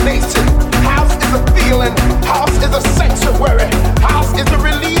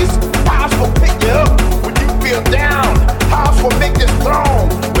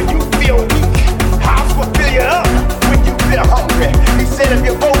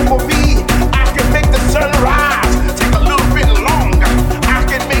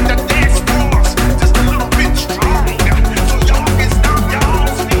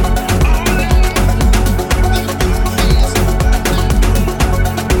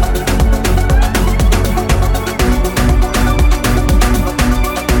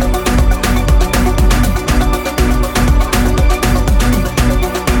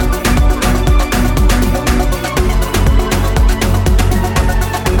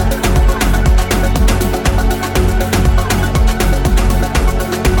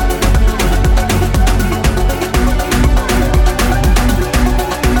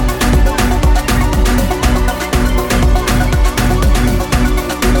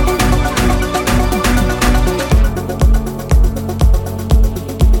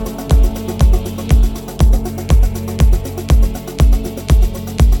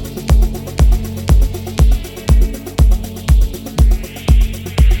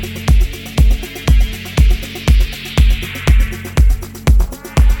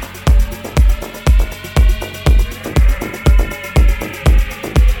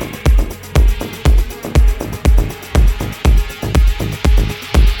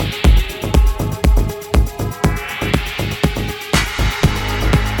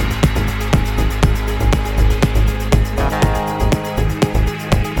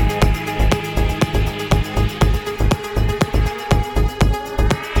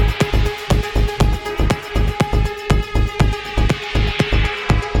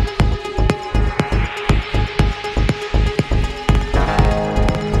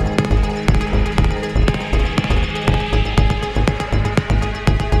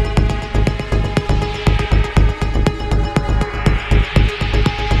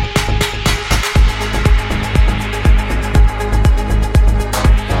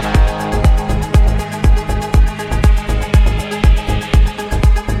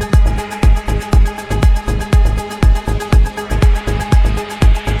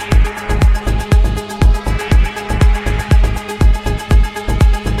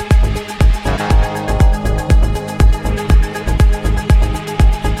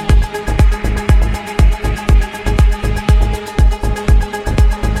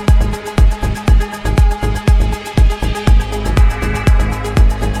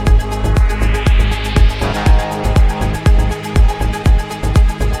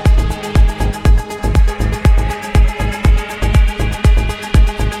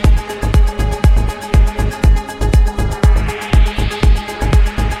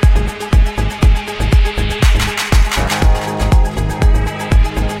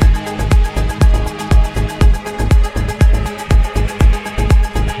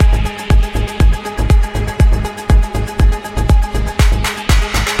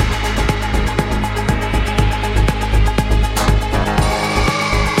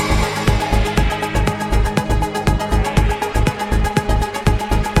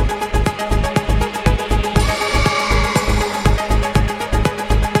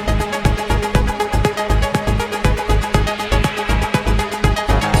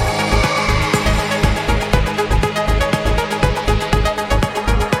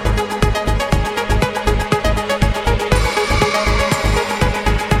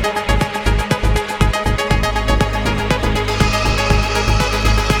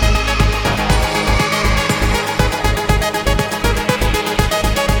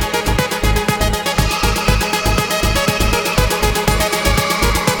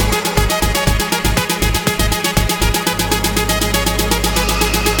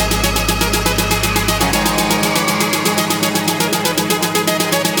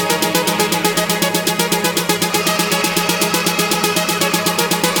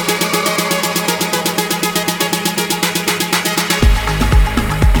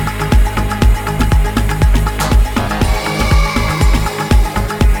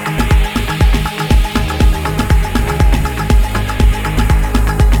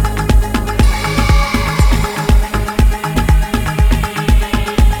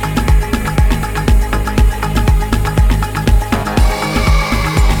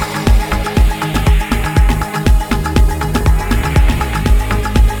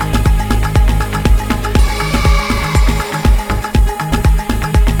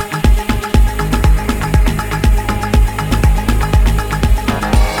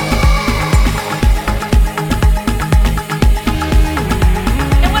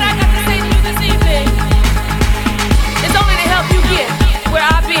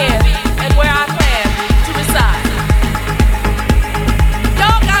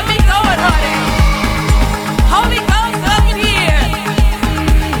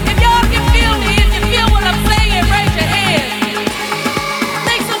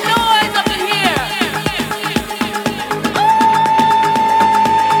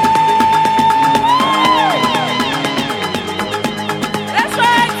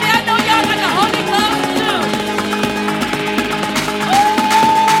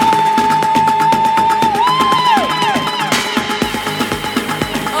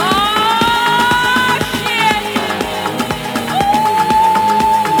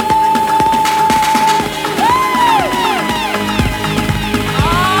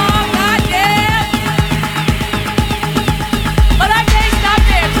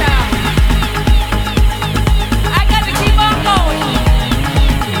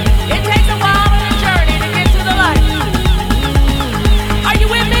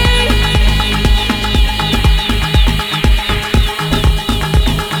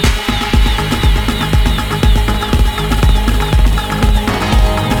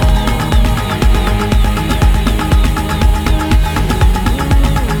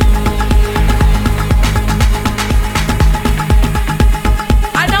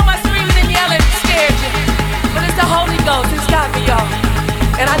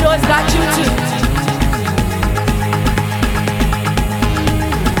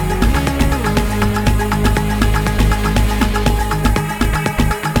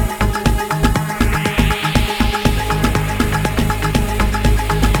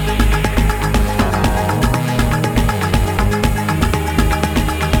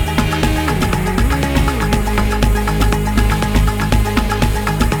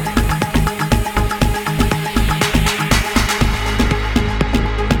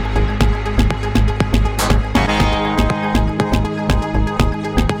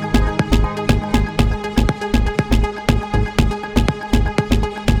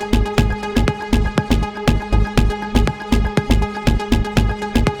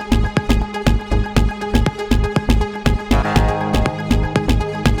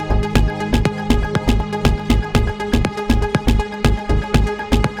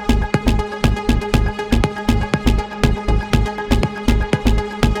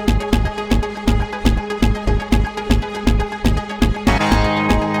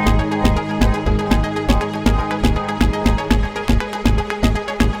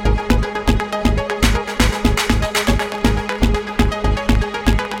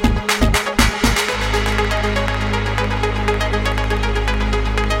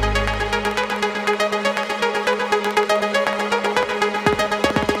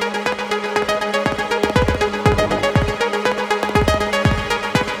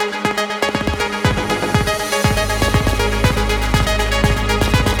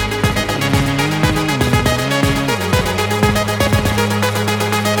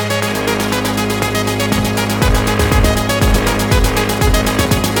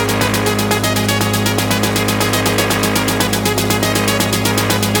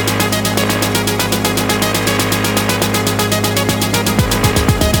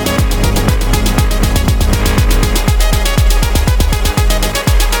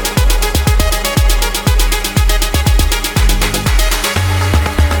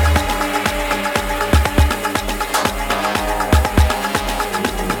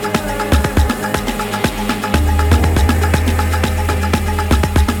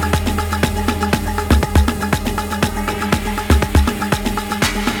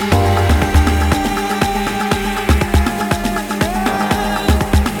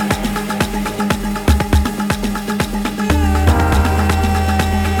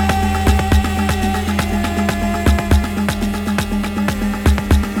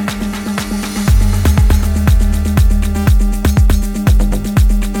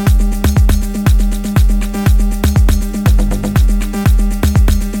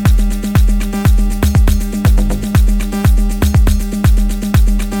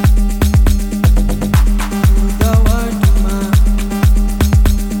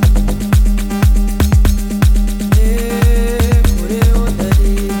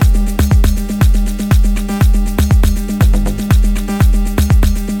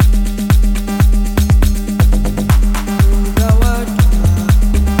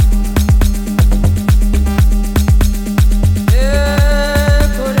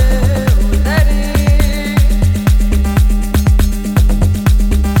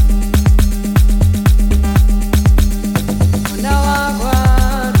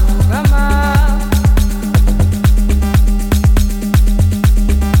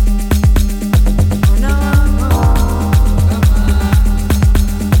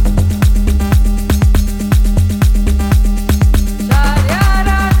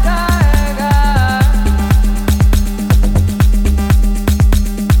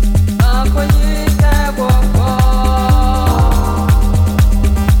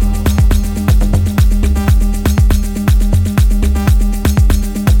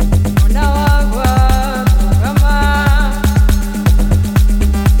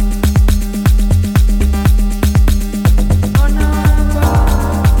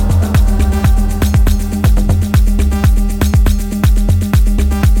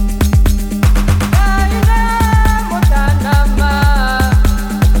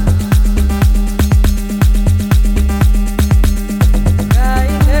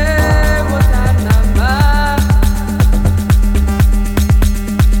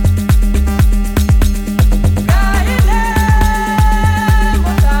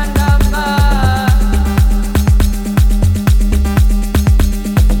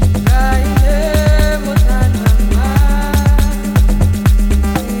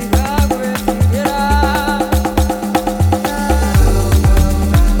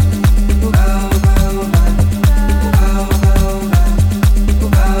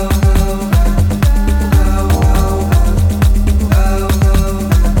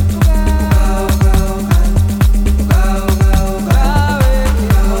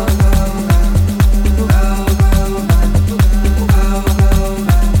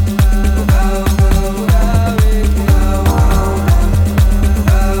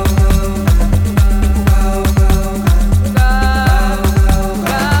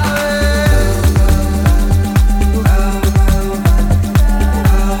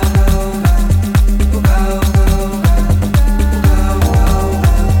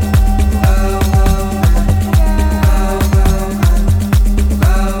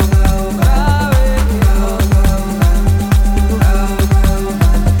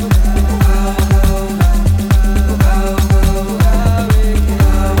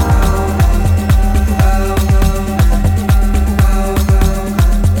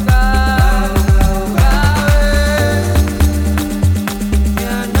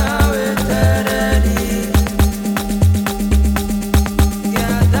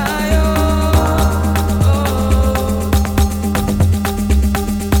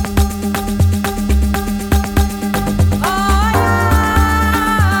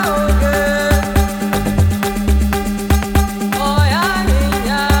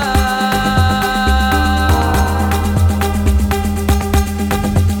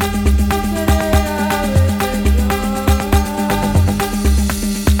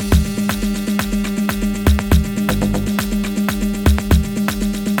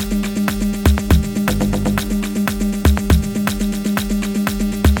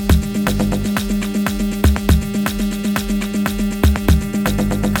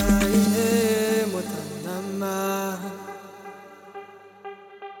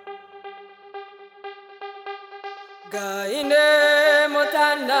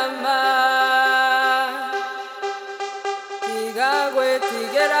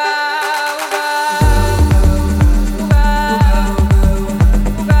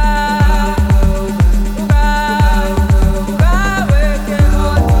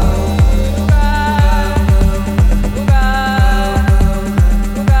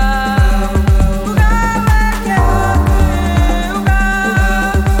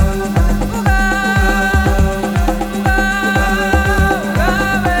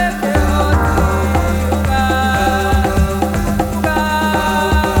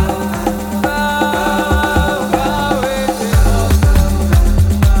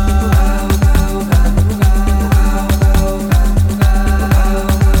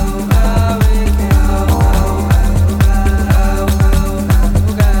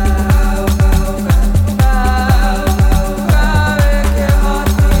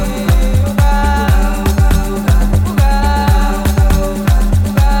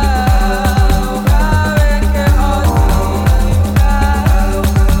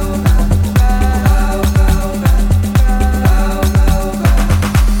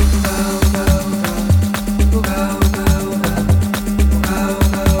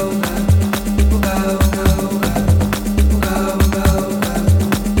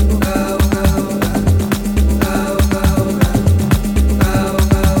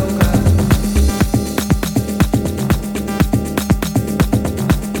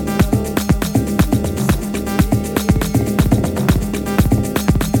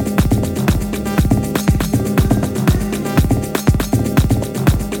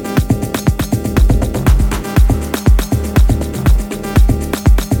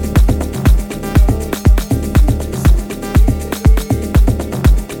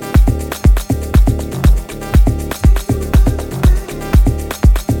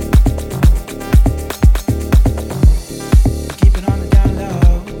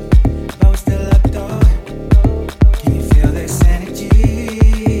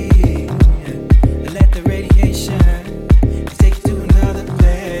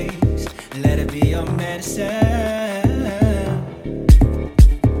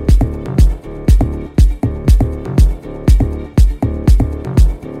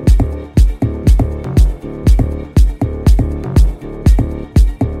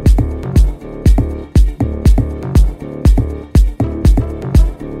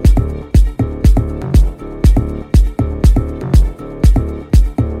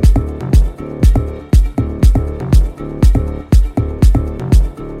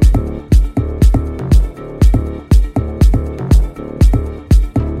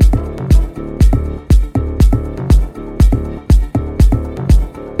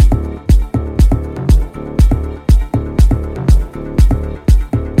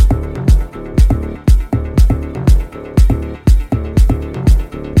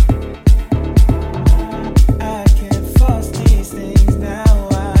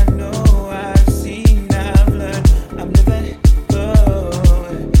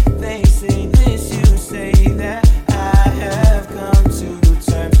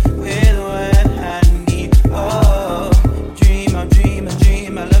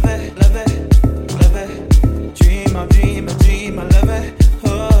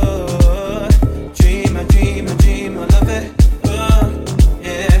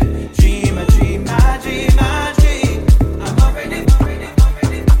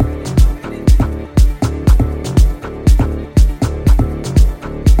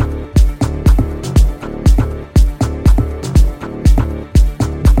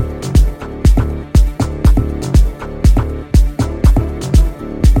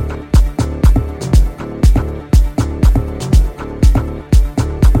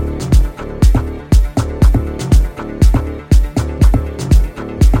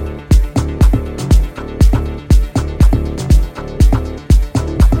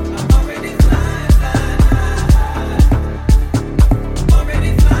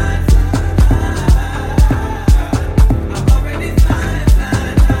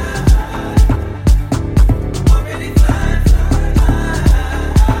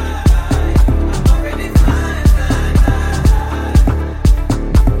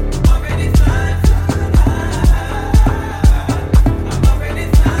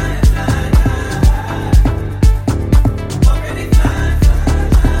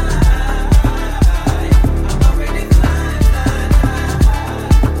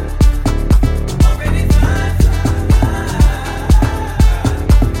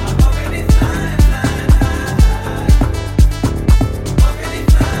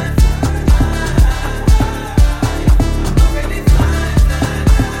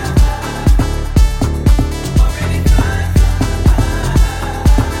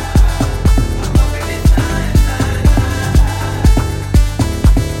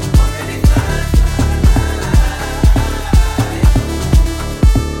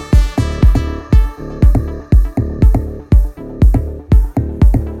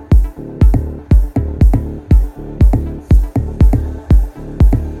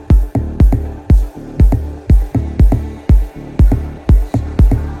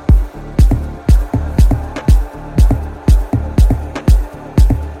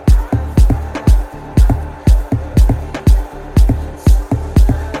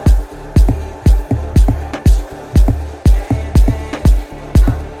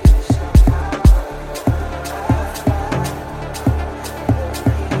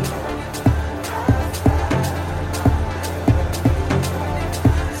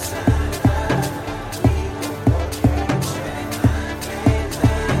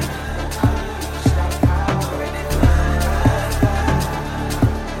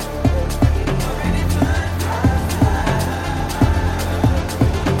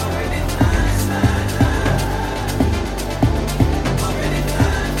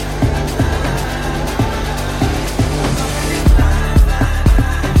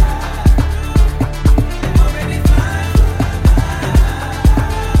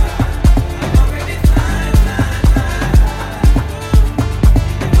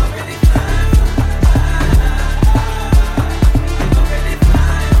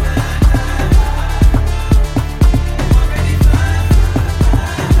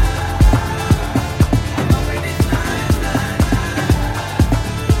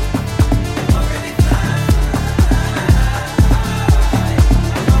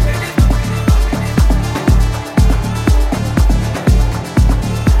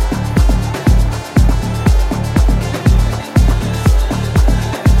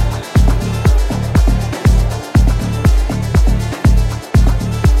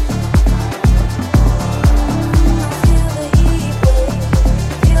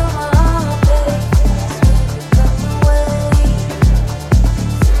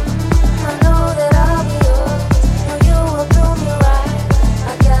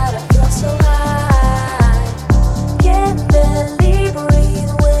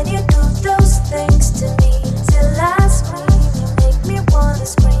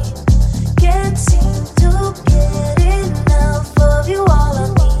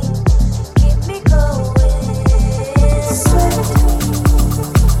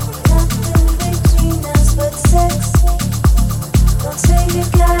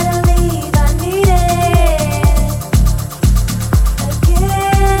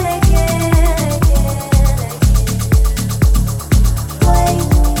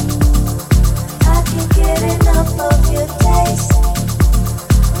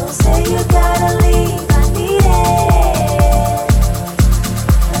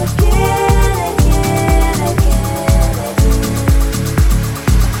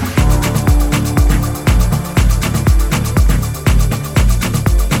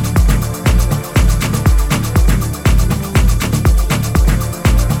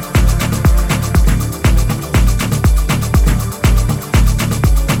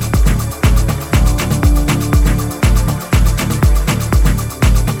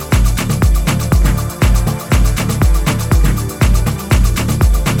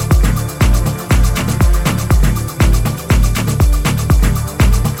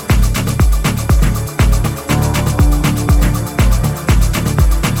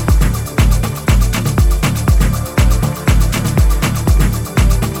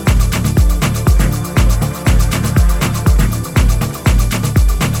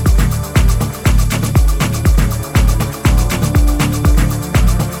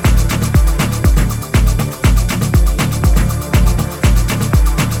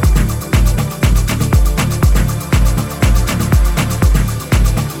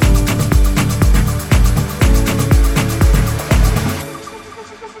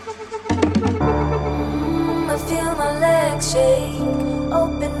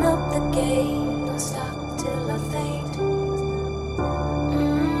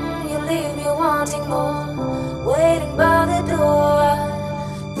wanting more, waiting by the door,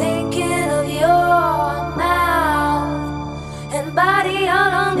 thinking of your mouth and body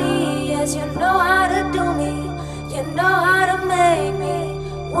all on me. Yes, you know how to do me, you know how to make me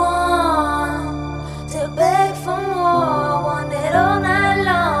want to beg for more, want it all night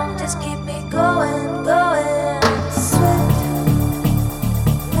long, just keep me going, going. Sweat,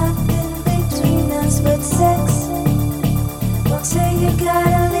 nothing between us but sex. Don't say you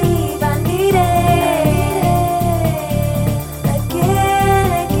gotta leave, I need it.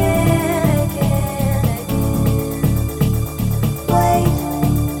 Again, again, again, again. Wait,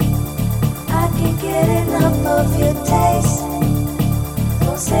 I can't get enough of your taste.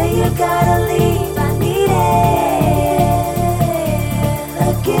 Don't say you gotta leave, I need it.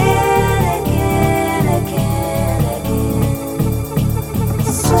 Again, again, again, again.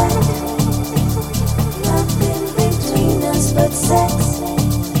 Sweat, nothing between us but sex.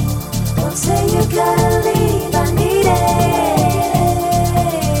 Don't say you gotta leave, I need it.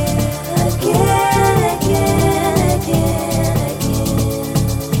 Again, again, again, again.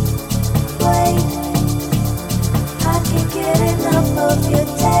 Wait, I can't get enough of your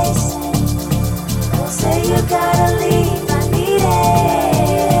taste. Don't say you gotta leave, I need it.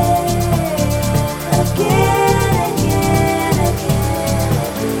 Again, again, again,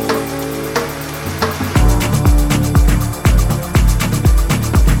 again.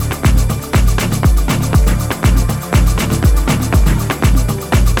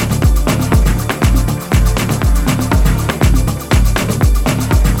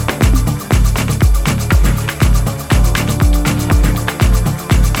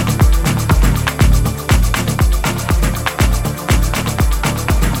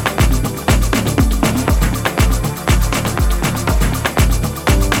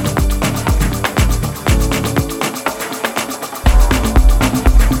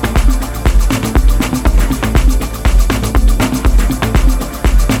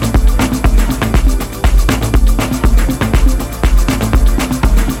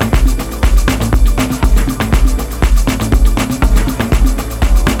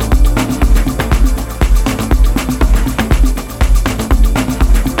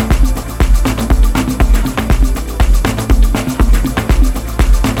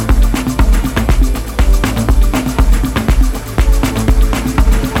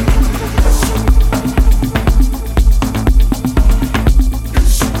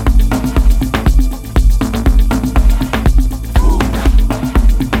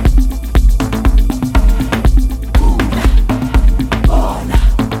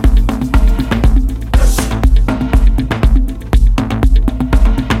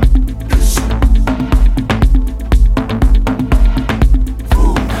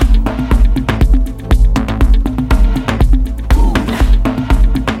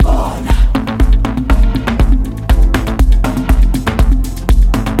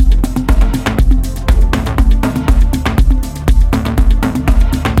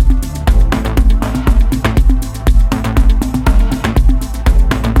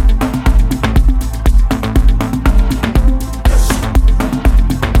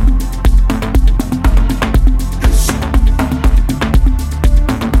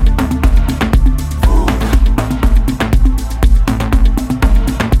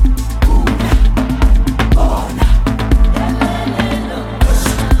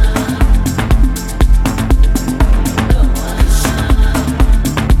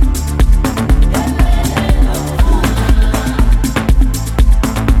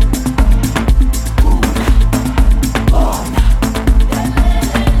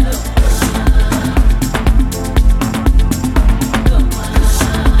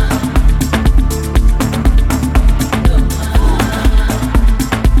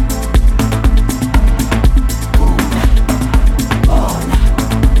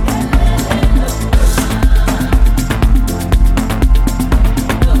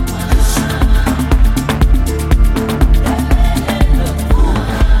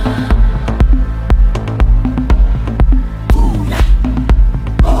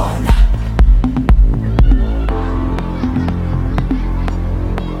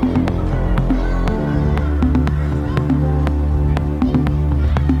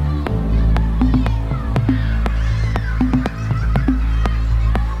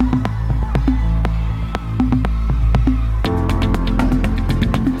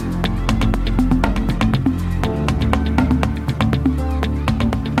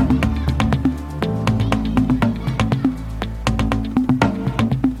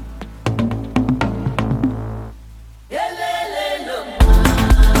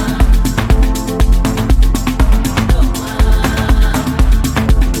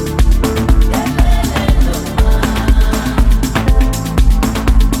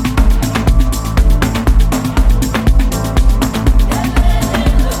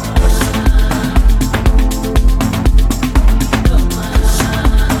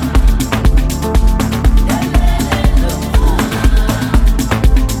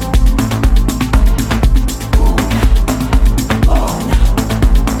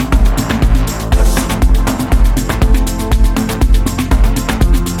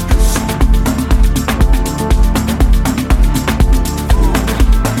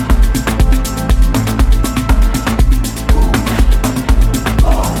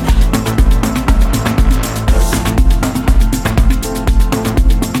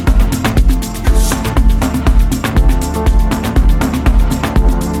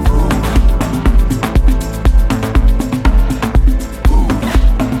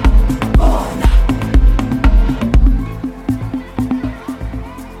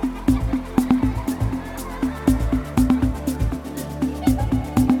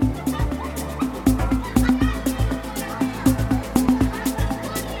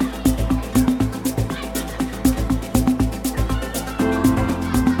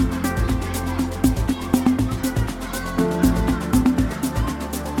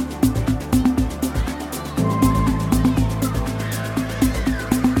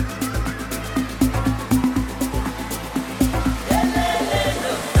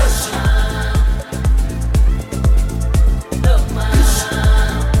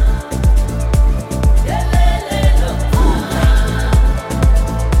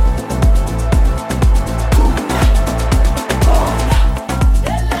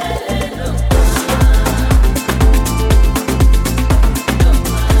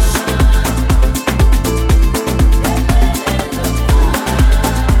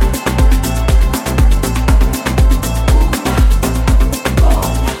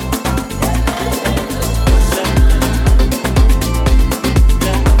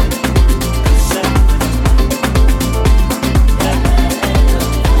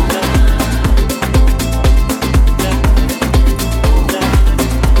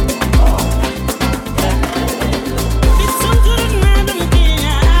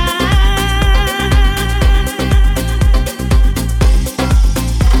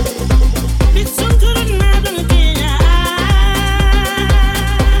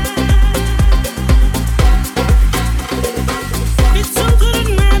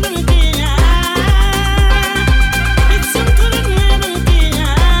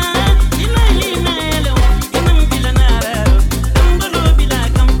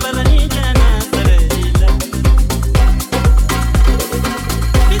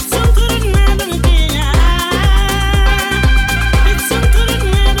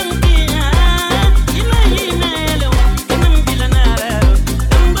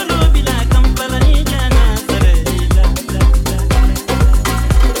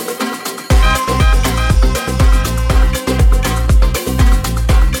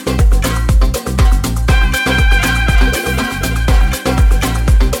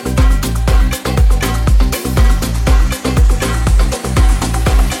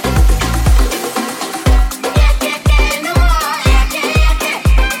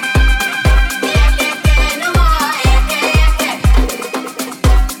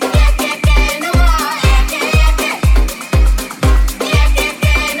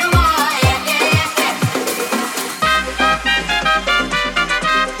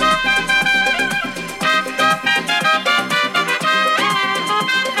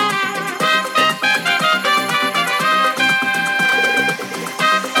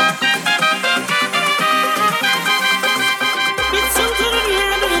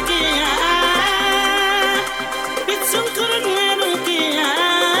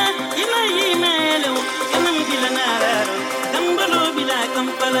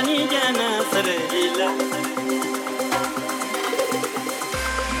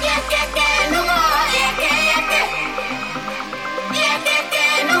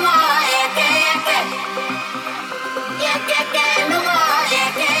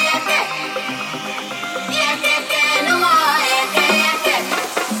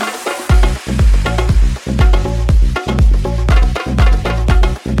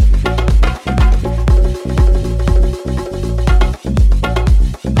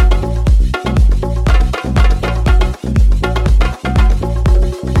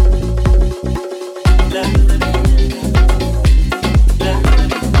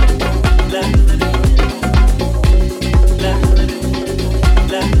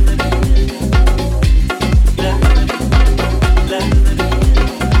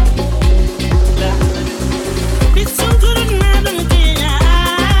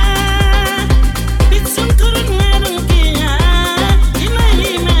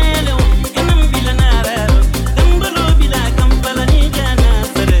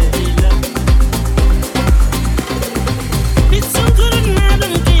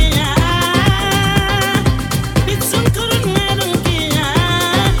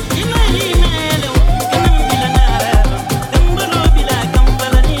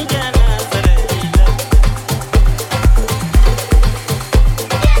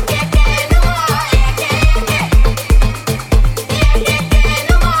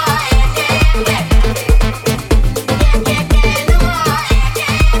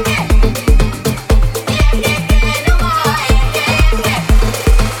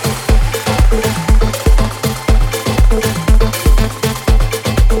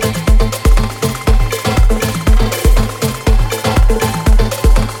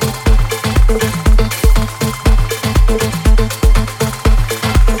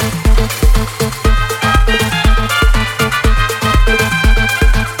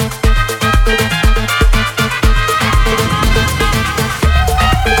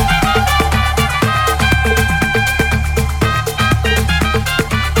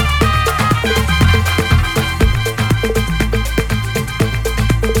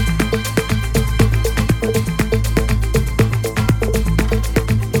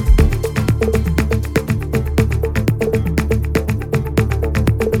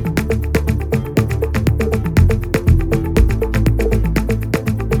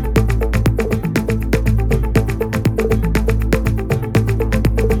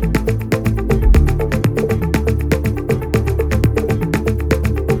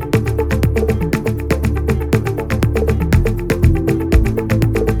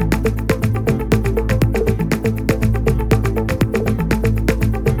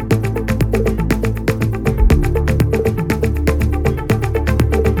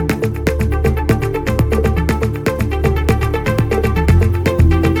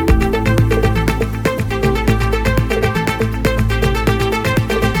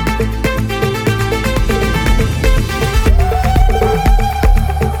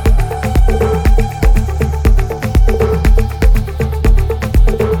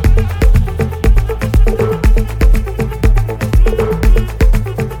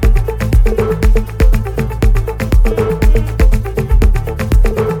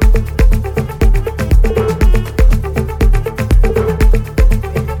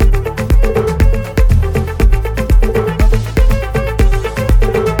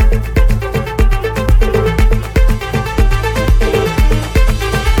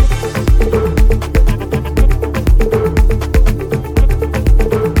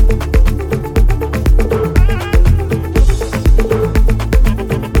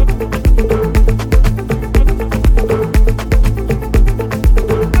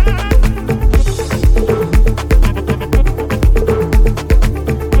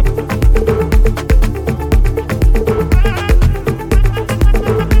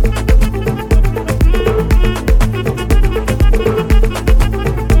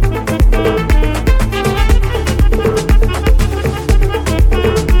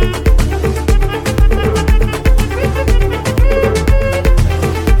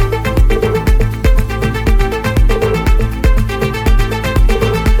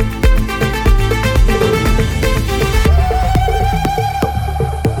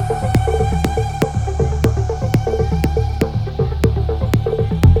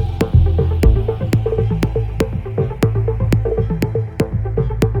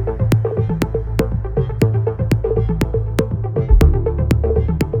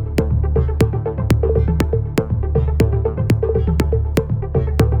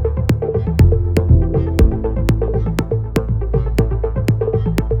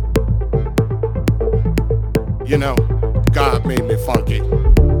 You know, God made me funky.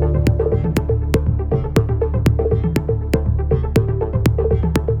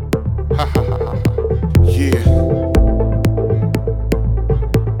 Ha ha ha ha. Yeah.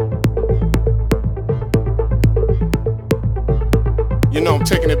 You know, I'm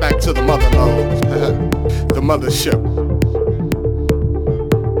taking it back to the motherlode, the mothership.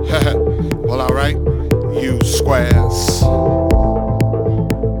 Well, alright, you squares.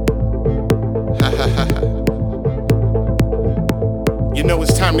 You know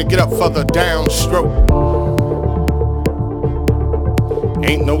it's time to get up for the downstroke.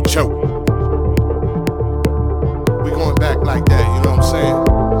 Ain't no joke. We going back like that, you know what I'm saying?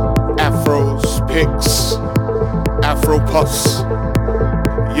 Afros, picks, Afro puffs,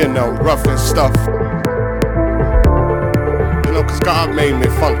 you know, rough and stuff. You know, cause God made me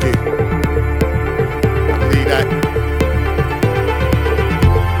funky. I believe that.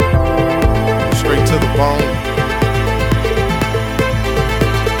 Straight to the bone.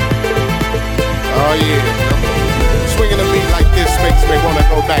 Oh yeah, you know? Swinging a beat like this makes me wanna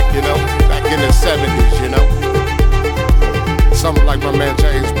go back, you know, back in the 70s, you know. Something like my man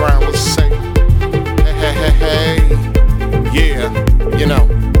James Brown would say. Hey, hey, hey, hey. Yeah, you know,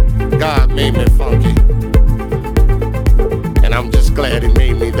 God made me funky. And I'm just glad he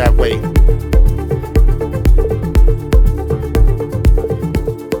made me that way.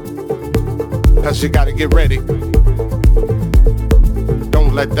 Cause you gotta get ready.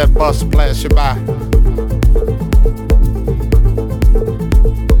 Don't let that bus blast you by.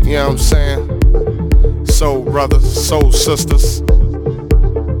 You know what I'm saying? Soul brothers, soul sisters,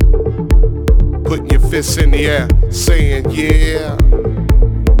 putting your fists in the air, saying yeah.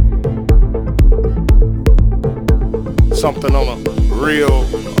 Something on a real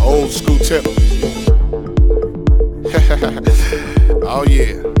old school tip. Oh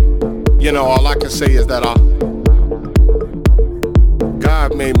yeah. You know, all I can say is that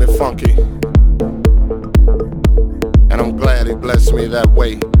God made me funky. And I'm glad he blessed me that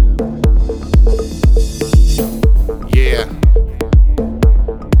way. Yeah.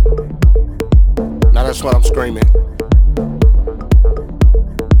 Now that's what I'm screaming.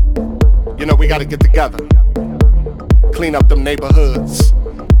 You know, we gotta get together. Clean up them neighborhoods.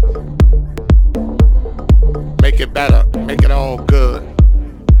 Make it better. Make it all good.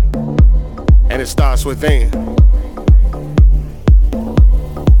 And it starts within.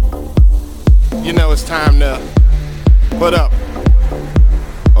 You know, it's time to put up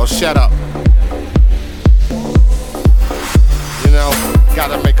or shut up. You know,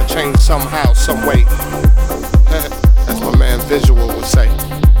 gotta make a change somehow, some way. As my man Visual would say.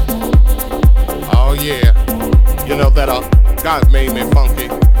 Oh yeah, you know that God made me funky.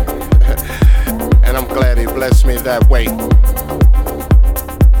 And I'm glad he blessed me that way.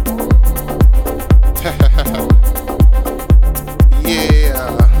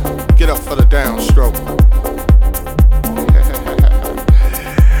 Yeah, get up for the downstroke.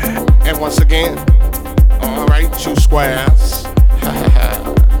 And once again, alright, you squares.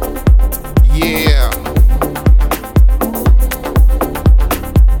 Yeah.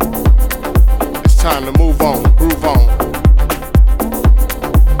 It's time to move on, groove on.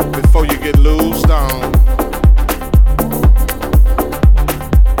 Before you get loosed on.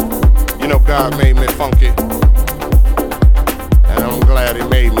 You know God made me funky. And I'm glad he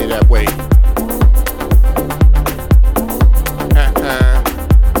made me that way.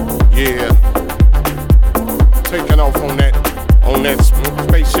 Yeah. Taking off on that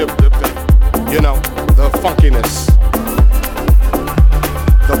spaceship, you know, the funkiness,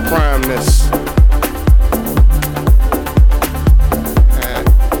 the primeness.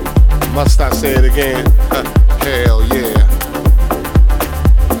 Must I say it again? Hell yeah.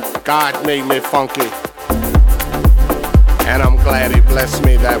 God made me funky. And I'm glad he blessed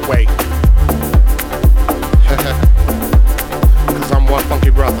me that way. Cause I'm one funky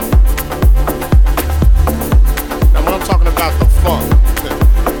brother. Now when I'm talking about the funk,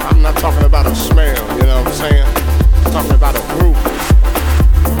 I'm not talking about a smell, you know what I'm saying? I'm talking about a groove.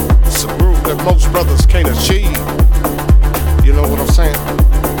 It's a groove that most brothers can't achieve. You know what I'm saying?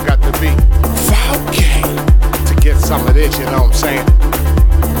 Got to be funky to get some of this, you know what I'm saying?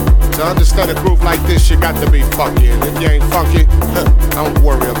 To understand a groove like this, you got to be funky. And if you ain't funky, don't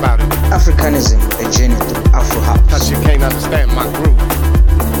worry about it. Africanism, a journey through Afro house. Cause you can't understand my groove.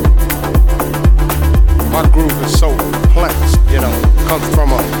 My groove is so complex, you know. Comes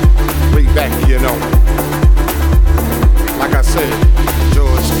from a way back, you know. Like I said,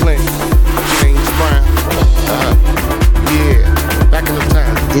 George Clinton, James Brown. Yeah, back in the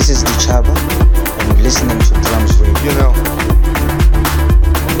time. This is Ditjhaba, and you're listening to Drums Radio. You know,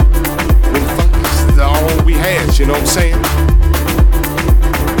 when funk is all we had,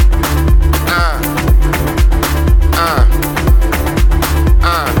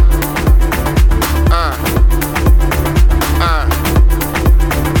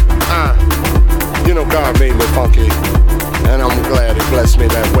 know God made me funky, and I'm glad He blessed me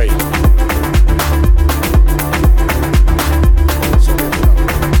that way.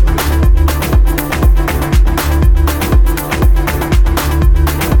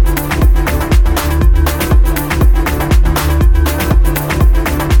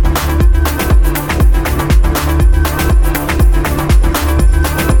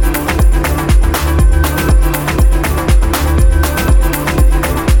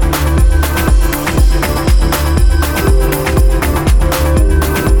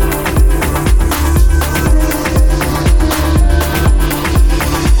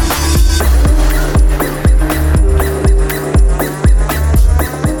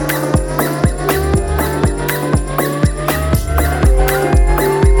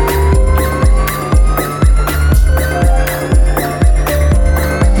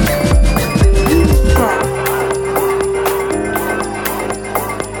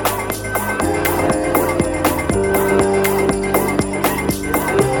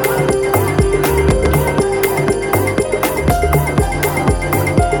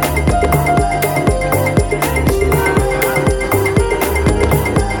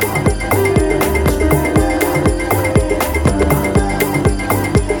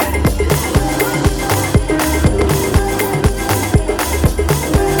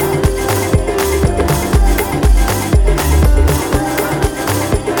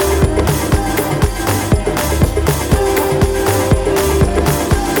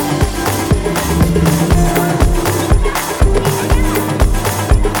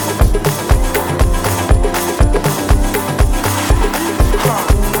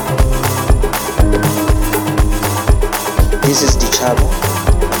 This is Ditjhaba,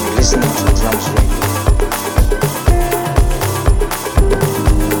 and you're listening to Drums Radio.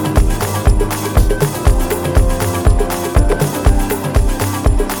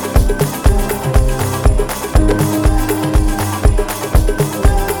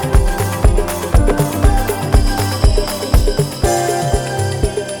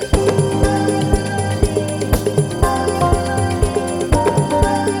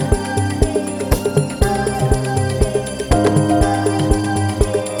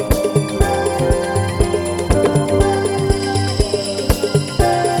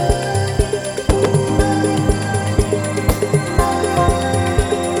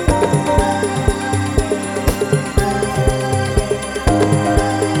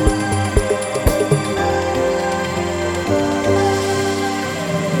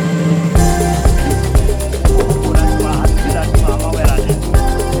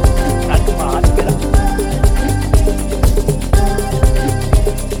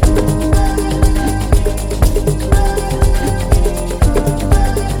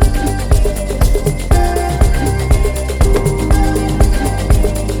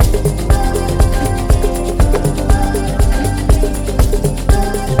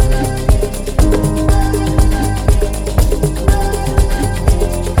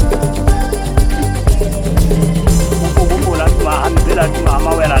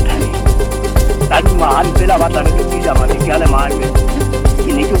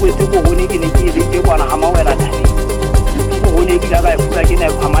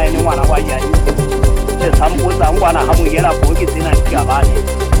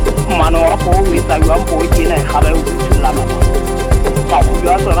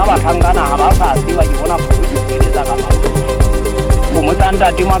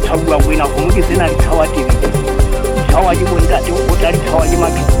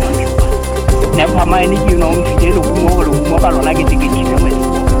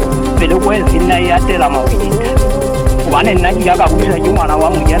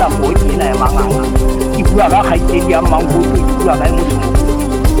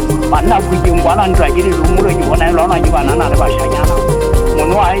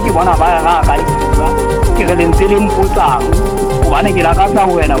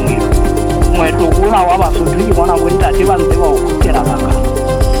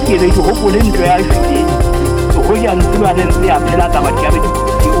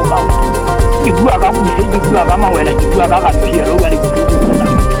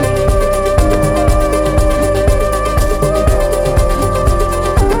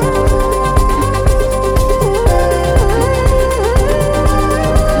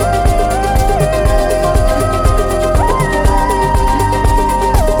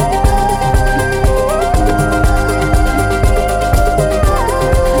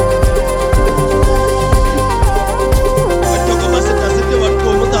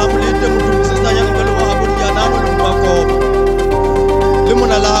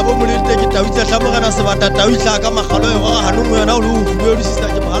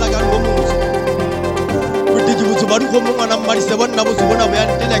 go mo ngwana mmadi se bonna bo se bona bo ya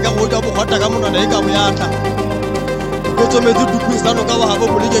ntele ka go ja bo khota ka mona le ka bo ya tla go tsometse dukwisano ka ba go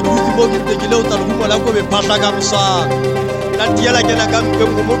mo le ke dutsi mo ke tekile o tla go mola go be phahla ka moswa la tiela ke na ka mpe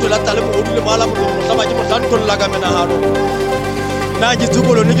mo motho la tla le mo hodile mala mo tla ba ke mo tla ntolla ka menahano na ke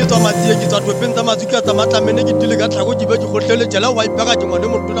tsukolo ne ke tswa matsie ke tswa topeng tsa matsuka tsa matla mene ke tile ka tlhago ke be ke gotlele jela wa ipaka ke ngwane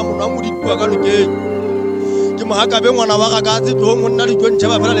motona mona mo ditwa ka lokeng ke mo haka be ngwana wa ga ka tse tlo mo nna di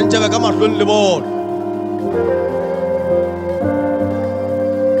tsheba fela le ntsheba ka mahlong le bona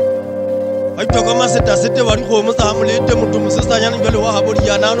ba itwa ka maseta sete ba di go mo tsa mo lete motho mo se sanyana jale wa ha bo di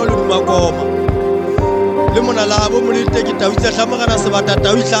yana no le rumakoma le mona la bo mo lete ke tawitse hlamagana se bata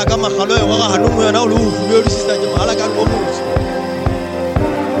tawitla ka magalo ya wa ga no mo yana o le o fuwe le sisa ke mahala ka go mo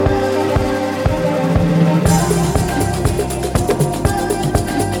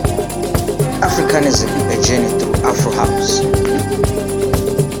Africanism, a journey through Afro House.